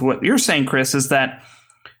goes to for what you're saying, Chris, is that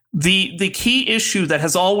The key issue that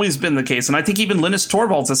has always been the case, and I think even Linus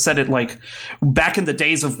Torvalds has said it like back in the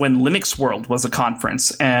days of when Linux World was a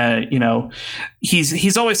conference,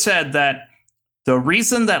 he's always said that the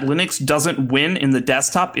reason that Linux doesn't win in the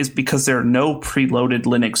desktop is because there are no preloaded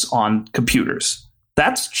Linux on computers.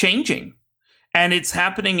 That's changing. And it's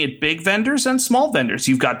happening at big vendors and small vendors.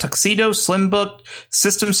 You've got Tuxedo, Slimbook,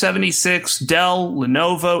 System 76, Dell,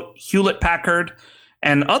 Lenovo, Hewlett-Packard,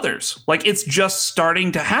 and others. Like, it's just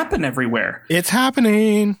starting to happen everywhere. It's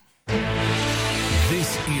happening.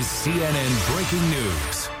 This is CNN Breaking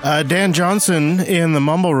News. Dan Johnson in the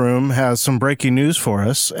Mumble Room has some breaking news for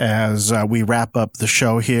us as we wrap up the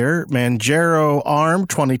show here. Manjaro ARM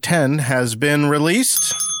 2010 has been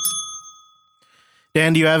released.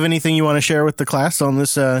 Dan, do you have anything you want to share with the class on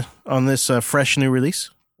this fresh new release?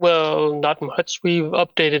 Well, not much. We've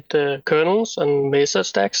updated the kernels and Mesa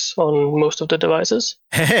stacks on most of the devices.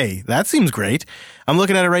 Hey, that seems great. I'm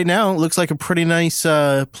looking at it right now. It looks like a pretty nice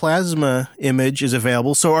Plasma image is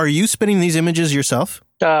available. So are you spinning these images yourself?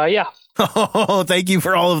 Yeah. Oh, thank you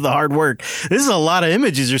for all of the hard work. This is a lot of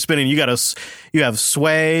images you're spinning. You have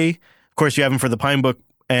Sway. Of course, you have them for the Pinebook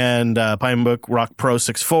and Pinebook Rock Pro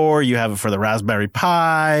 6.4. You have it for the Raspberry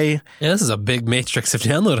Pi. Yeah, this is a big matrix of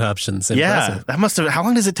download options. Yeah, Impressive. how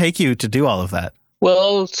long does it take you to do all of that?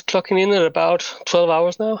 Well, it's clocking in at about 12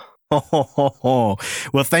 hours now. Well,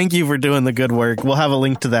 thank you for doing the good work. We'll have a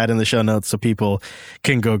link to that in the show notes so people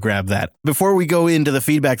can go grab that. Before we go into the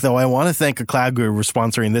feedback, though, I want to thank a Cloud Guru for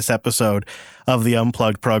sponsoring this episode of the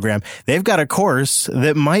Unplugged program. They've got a course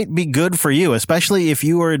that might be good for you, especially if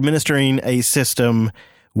you are administering a system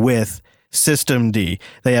with Systemd.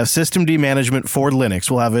 They have Systemd management for Linux.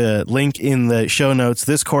 We'll have a link in the show notes.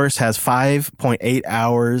 This course has 5.8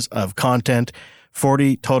 hours of content,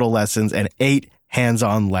 40 total lessons, and 8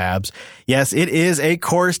 hands-on labs. Yes, it is a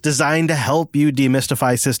course designed to help you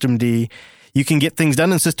demystify Systemd. You can get things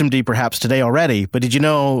done in Systemd perhaps today already, but did you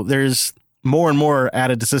know there's more and more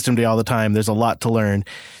added to Systemd all the time? There's a lot to learn.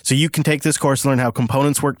 So you can take this course and learn how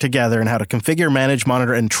components work together and how to configure, manage,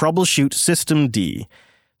 monitor, and troubleshoot Systemd.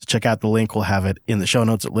 So check out the link. We'll have it in the show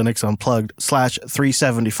notes at Linux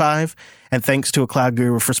Unplugged/375. And thanks to a Cloud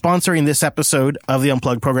Guru for sponsoring this episode of the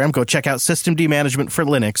Unplugged program. Go check out Systemd management for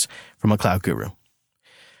Linux from a Cloud Guru.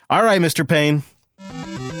 All right, Mr. Payne.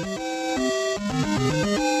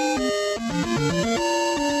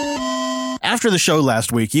 After the show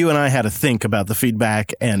last week, you and I had to think about the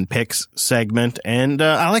feedback and picks segment, and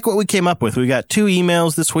I like what we came up with. We got 2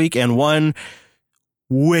 emails this week and 1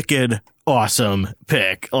 wicked awesome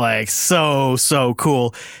pick. Like, so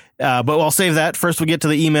cool. But I'll save that. First, we'll get to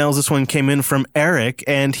the emails. This one came in from Eric,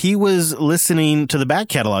 and he was listening to the back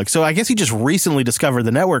catalog. So I guess he just recently discovered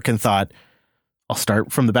the network and thought, I'll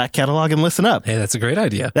start from the back catalog and listen up. Hey, that's a great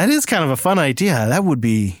idea. That is kind of a fun idea. That would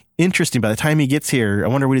be interesting. By the time he gets here, I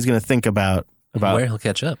wonder what he's going to think about where he'll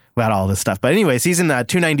catch up about all this stuff. But anyways, he's in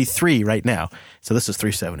 293 right now. So this is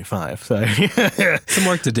 375. So some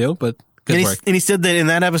work to do, but good work. And he said that in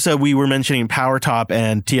that episode, we were mentioning PowerTop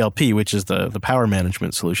and TLP, which is the power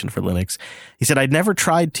management solution for Linux. He said, I'd never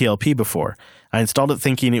tried TLP before. I installed it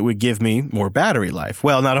thinking it would give me more battery life.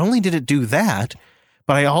 Well, not only did it do that,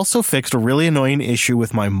 but I also fixed a really annoying issue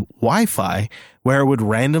with my Wi-Fi where it would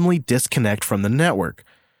randomly disconnect from the network.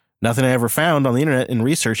 Nothing I ever found on the internet in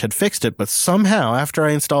research had fixed it, but somehow after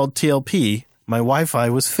I installed TLP, my Wi-Fi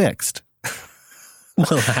was fixed.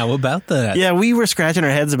 Well, how about that? Yeah, we were scratching our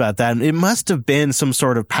heads about that. It must have been some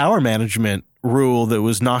sort of power management rule that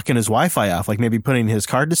was knocking his Wi-Fi off, like maybe putting his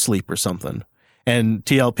card to sleep or something. And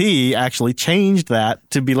TLP actually changed that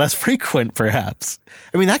to be less frequent, perhaps.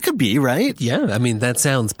 I mean, that could be, right? Yeah, I mean, that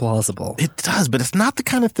sounds plausible. It does, but it's not the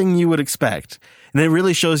kind of thing you would expect. And it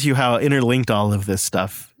really shows you how interlinked all of this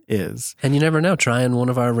stuff is. And you never know. Trying one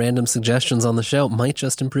of our random suggestions on the show might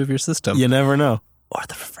just improve your system. You never know. Or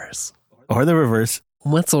the reverse. Or the reverse.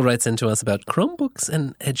 Wetzel writes into us about Chromebooks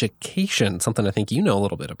and education, something I think you know a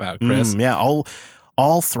little bit about, Chris. Yeah,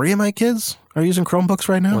 all 3 of my kids are using Chromebooks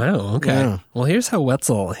right now. Wow, okay. Yeah. Well, here's how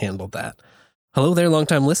Wetzel handled that. Hello there,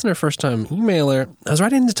 longtime listener, first-time emailer. I was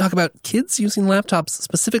writing to talk about kids using laptops,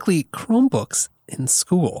 specifically Chromebooks, in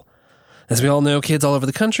school. As we all know, kids all over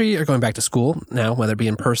the country are going back to school now, whether it be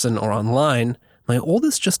in person or online. My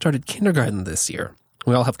oldest just started kindergarten this year.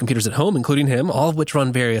 We all have computers at home, including him, all of which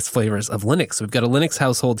run various flavors of Linux. We've got a Linux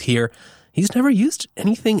household here. He's never used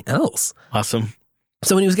anything else. Awesome.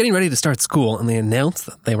 So when he was getting ready to start school and they announced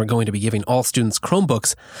that they were going to be giving all students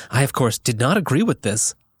Chromebooks, I, of course, did not agree with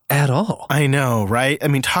this at all. I know, right? I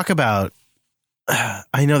mean, talk about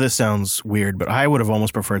I know this sounds weird, but I would have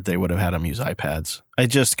almost preferred they would have had them use iPads.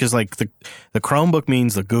 Because like the Chromebook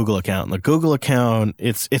means the Google account. And the Google account,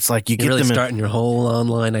 it's like you You're get really them starting your whole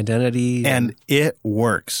online identity. and it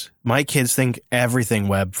works. My kids think everything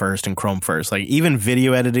web first and Chrome first. Like even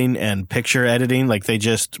video editing and picture editing, like they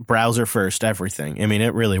just browser first everything. I mean,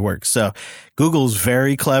 it really works. So Google's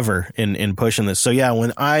very clever in pushing this. So yeah,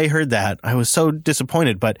 when I heard that, I was so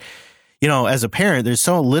disappointed. But you know, as a parent, there's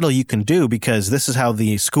so little you can do because this is how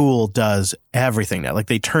the school does everything now. Like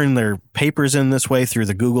they turn their papers in this way through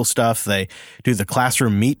the Google stuff. They do the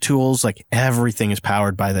classroom meet tools. Like everything is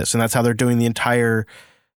powered by this. And that's how they're doing the entire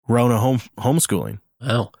Rona homeschooling.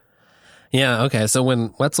 Wow. Yeah, okay. So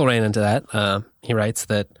when Wetzel ran into that, he writes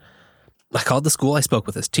that I called the school, I spoke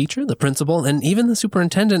with his teacher, the principal, and even the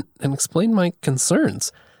superintendent and explained my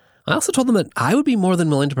concerns. I also told them that I would be more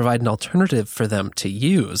than willing to provide an alternative for them to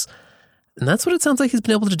use. And that's what it sounds like he's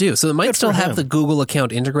been able to do. So it might still have the Google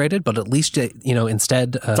account integrated, but at least,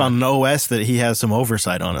 instead... it's on an OS that he has some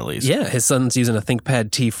oversight on at least. Yeah, his son's using a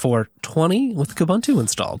ThinkPad T420 with Kubuntu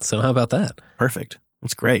installed. So how about that? Perfect.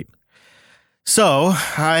 That's great. So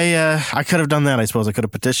I could have done that, I suppose. I could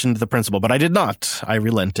have petitioned the principal, but I did not. I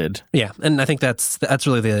relented. Yeah, and I think that's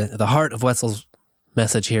really the heart of Wetzel's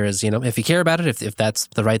message here is, if you care about it, if that's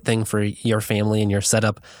the right thing for your family and your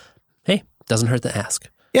setup, hey, doesn't hurt to ask.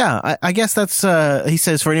 Yeah, I guess that's, he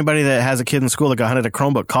says, for anybody that has a kid in school that got handed a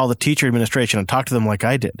Chromebook, call the teacher administration and talk to them like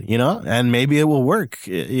I did, and maybe it will work.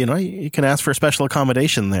 You can ask for a special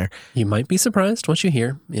accommodation there. You might be surprised what you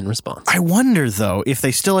hear in response. I wonder, though, if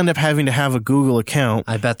they still end up having to have a Google account.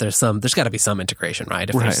 I bet there's got to be some integration, right?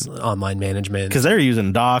 If there's online management. Because they're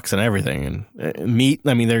using Docs and everything. And Meet,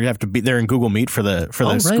 I mean, they're in Google Meet for the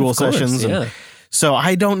school sessions. Yeah. So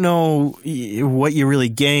I don't know what you really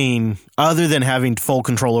gain other than having full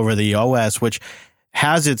control over the OS, which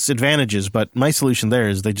has its advantages. But my solution there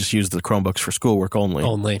is they just use the Chromebooks for schoolwork only.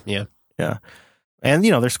 Only, yeah. Yeah. And,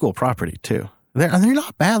 they're school property, too. They're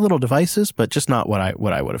not bad little devices, but just not what I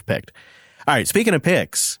would have picked. All right, speaking of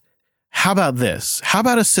picks, how about this? How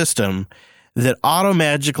about a system that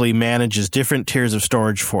auto-magically manages different tiers of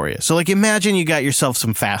storage for you? So, like, imagine you got yourself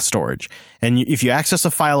some fast storage, and if you access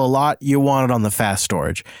a file a lot, you want it on the fast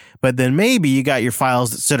storage. But then maybe you got your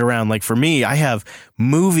files that sit around. Like for me, I have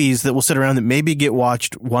movies that will sit around that maybe get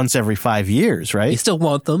watched once every 5 years, right? You still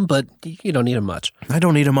want them, but you don't need them much. I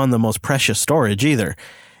don't need them on the most precious storage either.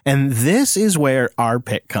 And this is where our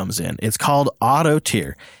pick comes in. It's called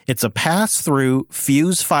AutoTier. It's a pass-through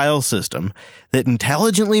fuse file system that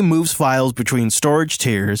intelligently moves files between storage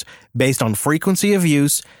tiers based on frequency of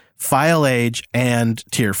use, file age, and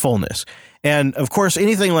tier fullness. And of course,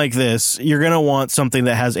 anything like this, you're going to want something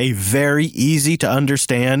that has a very easy to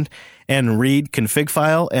understand and read config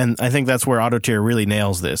file. And I think that's where AutoTier really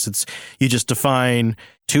nails this. You just define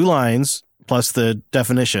 2 lines plus the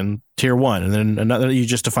definition, tier 1, and then another. You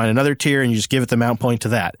just define another tier and you just give it the mount point to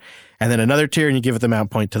that, and then another tier and you give it the mount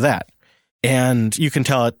point to that, and you can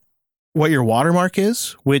tell it what your watermark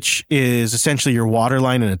is, which is essentially your water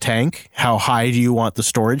line in a tank. How high do you want the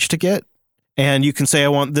storage to get? And you can say, I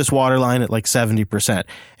want this water line at like 70%.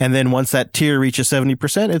 And then once that tier reaches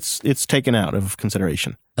 70%, it's taken out of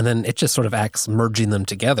consideration. And then it just sort of acts merging them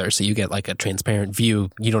together. So you get like a transparent view.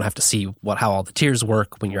 You don't have to see how all the tiers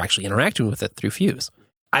work when you're actually interacting with it through Fuse.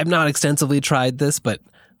 I've not extensively tried this, but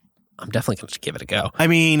I'm definitely going to give it a go. I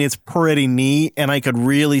mean, it's pretty neat. And I could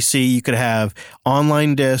really see you could have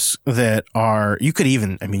online disks that are, you could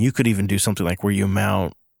even do something like where you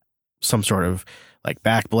mount some sort of like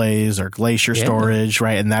Backblaze or Glacier storage,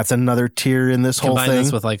 right? And that's another tier in this whole thing. Combine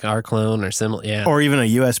this with like rclone or similar, yeah. Or even a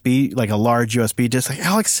USB, like a large USB disk. Like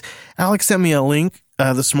Alex sent me a link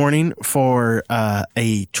this morning for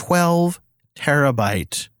a 12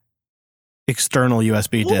 terabyte external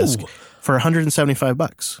USB disk for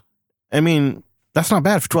 $175. I mean, that's not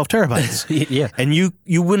bad for 12 terabytes. Yeah. And you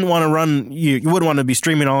wouldn't want to run, you wouldn't want to be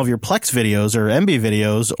streaming all of your Plex videos or MB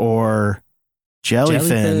videos or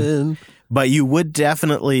Jellyfin. But you would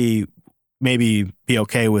definitely maybe be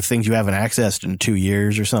okay with things you haven't accessed in 2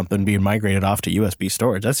 years or something being migrated off to USB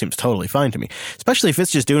storage. That seems totally fine to me, especially if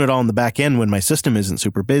it's just doing it all in the back end when my system isn't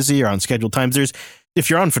super busy or on scheduled times. If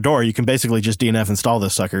you're on Fedora, you can basically just DNF install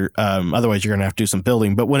this sucker. Otherwise, you're going to have to do some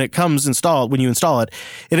building. But when you install it,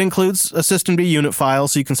 it includes a systemd unit file,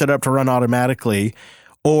 so you can set it up to run automatically.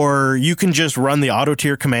 Or you can just run the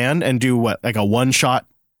AutoTier command and do like a one-shot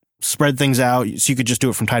spread things out. So you could just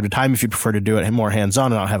do it from time to time if you prefer to do it more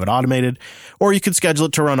hands-on and not have it automated. Or you could schedule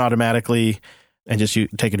it to run automatically and just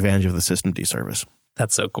take advantage of the systemd service.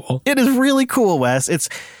 That's so cool. It is really cool, Wes.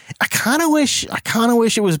 I kind of wish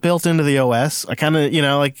it was built into the OS. I kind of,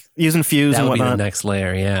 like using Fuse That and would be whatnot. the next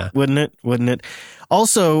layer, yeah. Wouldn't it?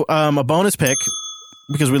 Also, a bonus pick,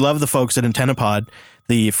 because we love the folks at AntennaPod.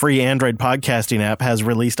 The free Android podcasting app has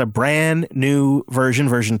released a brand new version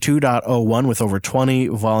 2.01 with over 20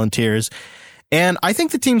 volunteers. And I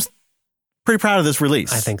think the team's pretty proud of this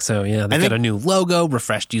release. I think so, yeah. They've got a new logo,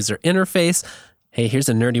 refreshed user interface. Hey, here's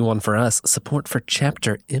a nerdy one for us. Support for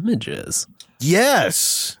chapter images.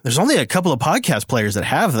 Yes. There's only a couple of podcast players that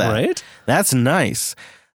have that. Right? That's nice.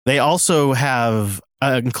 They also have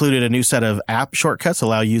included a new set of app shortcuts,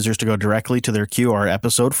 allow users to go directly to their QR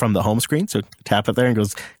episode from the home screen. So tap it there and it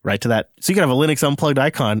goes right to that. So you can have a Linux Unplugged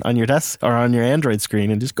icon on your desk or on your Android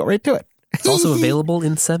screen and just go right to it. It's also available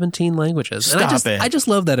in 17 languages. Stop it. I just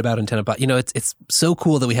love that about AntennaPod. It's so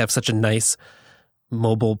cool that we have such a nice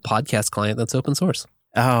mobile podcast client that's open source.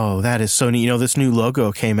 Oh, that is so neat. This new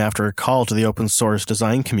logo came after a call to the open source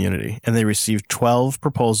design community, and they received 12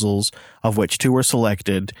 proposals, of which 2 were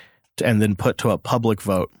selected and then put to a public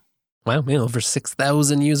vote. Wow, over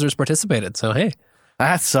 6,000 users participated. So, hey.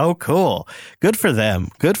 That's so cool. Good for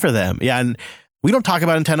them. Yeah, and we don't talk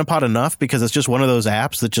about AntennaPod enough because it's just one of those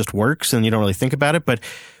apps that just works and you don't really think about it. But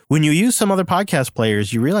when you use some other podcast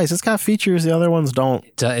players, you realize it's got features the other ones don't.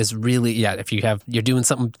 It is really, if you're doing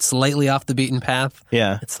something slightly off the beaten path,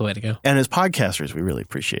 it's the way to go. And as podcasters, we really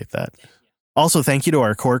appreciate that. Also, thank you to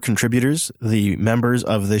our core contributors, the members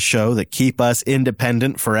of this show that keep us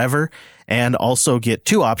independent forever and also get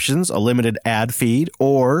 2 options, a limited ad feed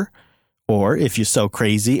or if you're so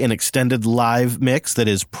crazy, an extended live mix that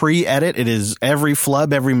is pre-edit. It is every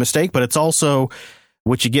flub, every mistake, but it's also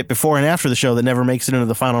what you get before and after the show that never makes it into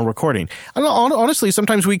the final recording. And honestly,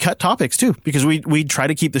 sometimes we cut topics too, because we try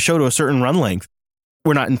to keep the show to a certain run length.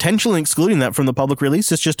 We're not intentionally excluding that from the public release.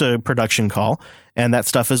 It's just a production call. And that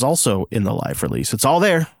stuff is also in the live release. It's all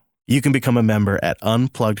there. You can become a member at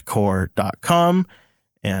unpluggedcore.com.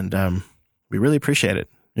 And we really appreciate it.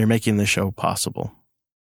 You're making this show possible.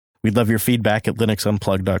 We'd love your feedback at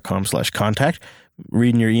linuxunplugged.com/contact.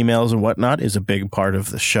 Reading your emails and whatnot is a big part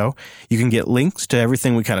of the show. You can get links to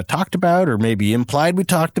everything we kind of talked about, or maybe implied we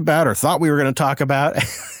talked about, or thought we were going to talk about at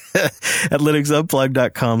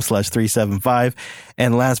linuxunplugged.com/375.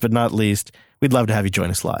 And last but not least, we'd love to have you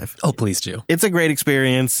join us live. Oh, please do. It's a great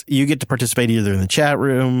experience. You get to participate either in the chat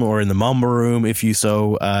room or in the Mumble room if you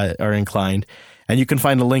so are inclined. And you can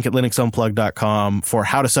find a link at linuxunplugged.com for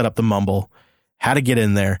how to set up the Mumble, how to get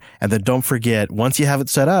in there. And then don't forget, once you have it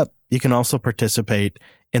set up, you can also participate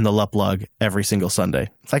in the Luplug every single Sunday.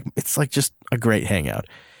 It's like just a great hangout.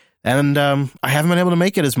 And I haven't been able to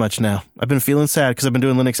make it as much now. I've been feeling sad because I've been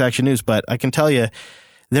doing Linux Action News, but I can tell you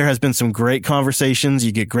there has been some great conversations.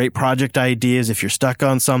 You get great project ideas if you're stuck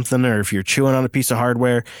on something or if you're chewing on a piece of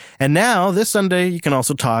hardware. And now this Sunday, you can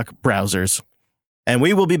also talk browsers. And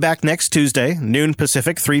we will be back next Tuesday, noon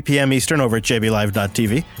Pacific, 3 p.m. Eastern over at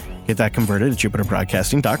jblive.tv. Get that converted at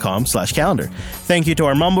jupiterbroadcasting.com/calendar. Thank you to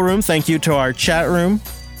our Mumble room. Thank you to our chat room.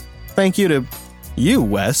 Thank you to you,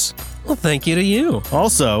 Wes. Well, thank you to you.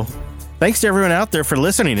 Also, thanks to everyone out there for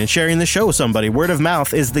listening and sharing the show with somebody. Word of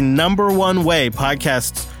mouth is the #1 way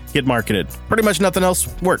podcasts get marketed. Pretty much nothing else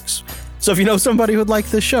works. So if you know somebody who would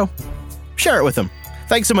like this show, share it with them.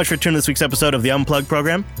 Thanks so much for tuning this week's episode of the Unplugged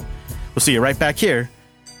program. We'll see you right back here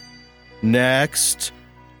next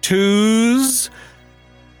Tuesday.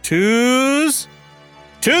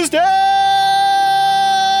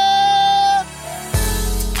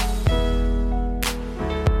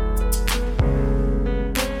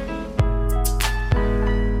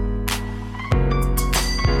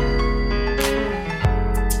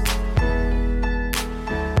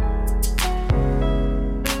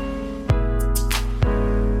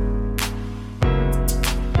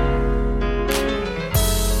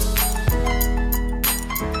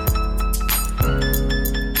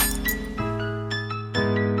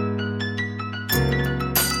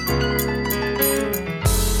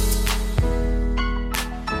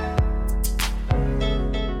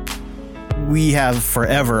 We have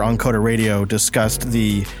forever on Coder Radio discussed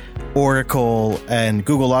the Oracle and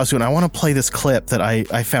Google lawsuit, and I want to play this clip that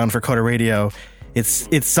I found for Coder Radio.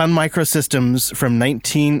 It's Sun Microsystems from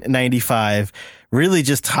 1995, really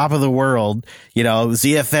just top of the world.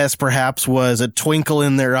 ZFS perhaps was a twinkle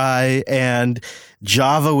in their eye, and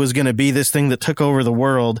Java was going to be this thing that took over the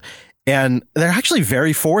world. And they're actually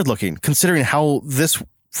very forward-looking, considering how old this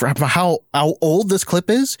clip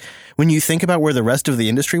is. When you think about where the rest of the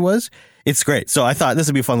industry was, it's great. So I thought this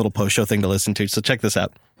would be a fun little post-show thing to listen to. So check this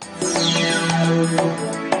out.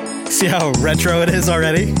 See how retro it is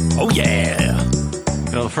already? Oh, yeah.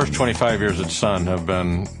 You know, the first 25 years at Sun have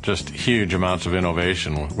been just huge amounts of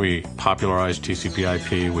innovation. We popularized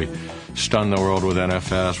TCP/IP. We stunned the world with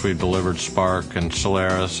NFS. We delivered Spark and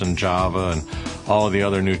Solaris and Java and all of the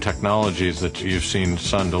other new technologies that you've seen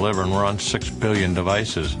Sun deliver, and we're on 6 billion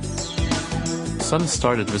devices. Sun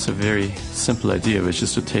started with a very simple idea, which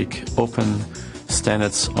is to take open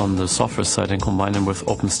standards on the software side and combine them with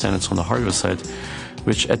open standards on the hardware side,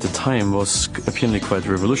 which at the time was apparently quite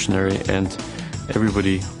revolutionary, and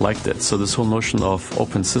everybody liked it. So this whole notion of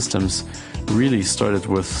open systems really started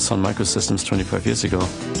with Sun Microsystems 25 years ago.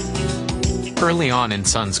 Early on in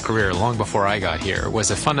Sun's career, long before I got here,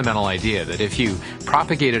 was a fundamental idea that if you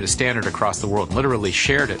propagated a standard across the world, literally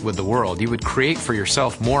shared it with the world, you would create for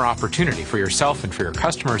yourself more opportunity for yourself and for your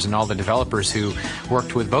customers and all the developers who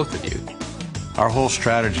worked with both of you. Our whole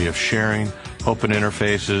strategy of sharing, open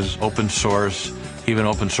interfaces, open source, even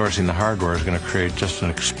open sourcing the hardware is going to create just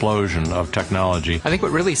an explosion of technology. I think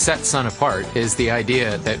what really sets Sun apart is the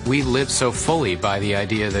idea that we live so fully by the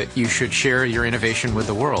idea that you should share your innovation with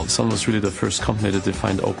the world. Sun was really the first company that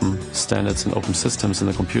defined open standards and open systems in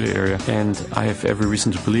the computer area, and I have every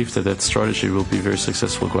reason to believe that that strategy will be very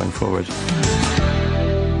successful going forward.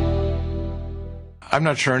 I'm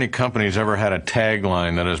not sure any company's ever had a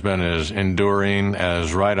tagline that has been as enduring,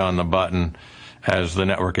 as right on the button, as the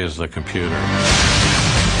network is the computer.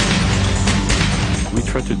 We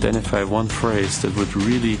tried to identify one phrase that would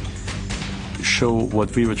really show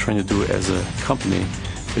what we were trying to do as a company,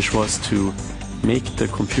 which was to make the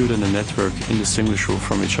computer and the network indistinguishable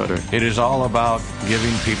from each other. It is all about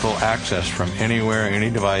giving people access from anywhere, any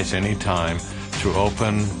device, any time, through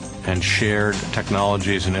open and shared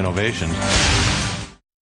technologies and innovations.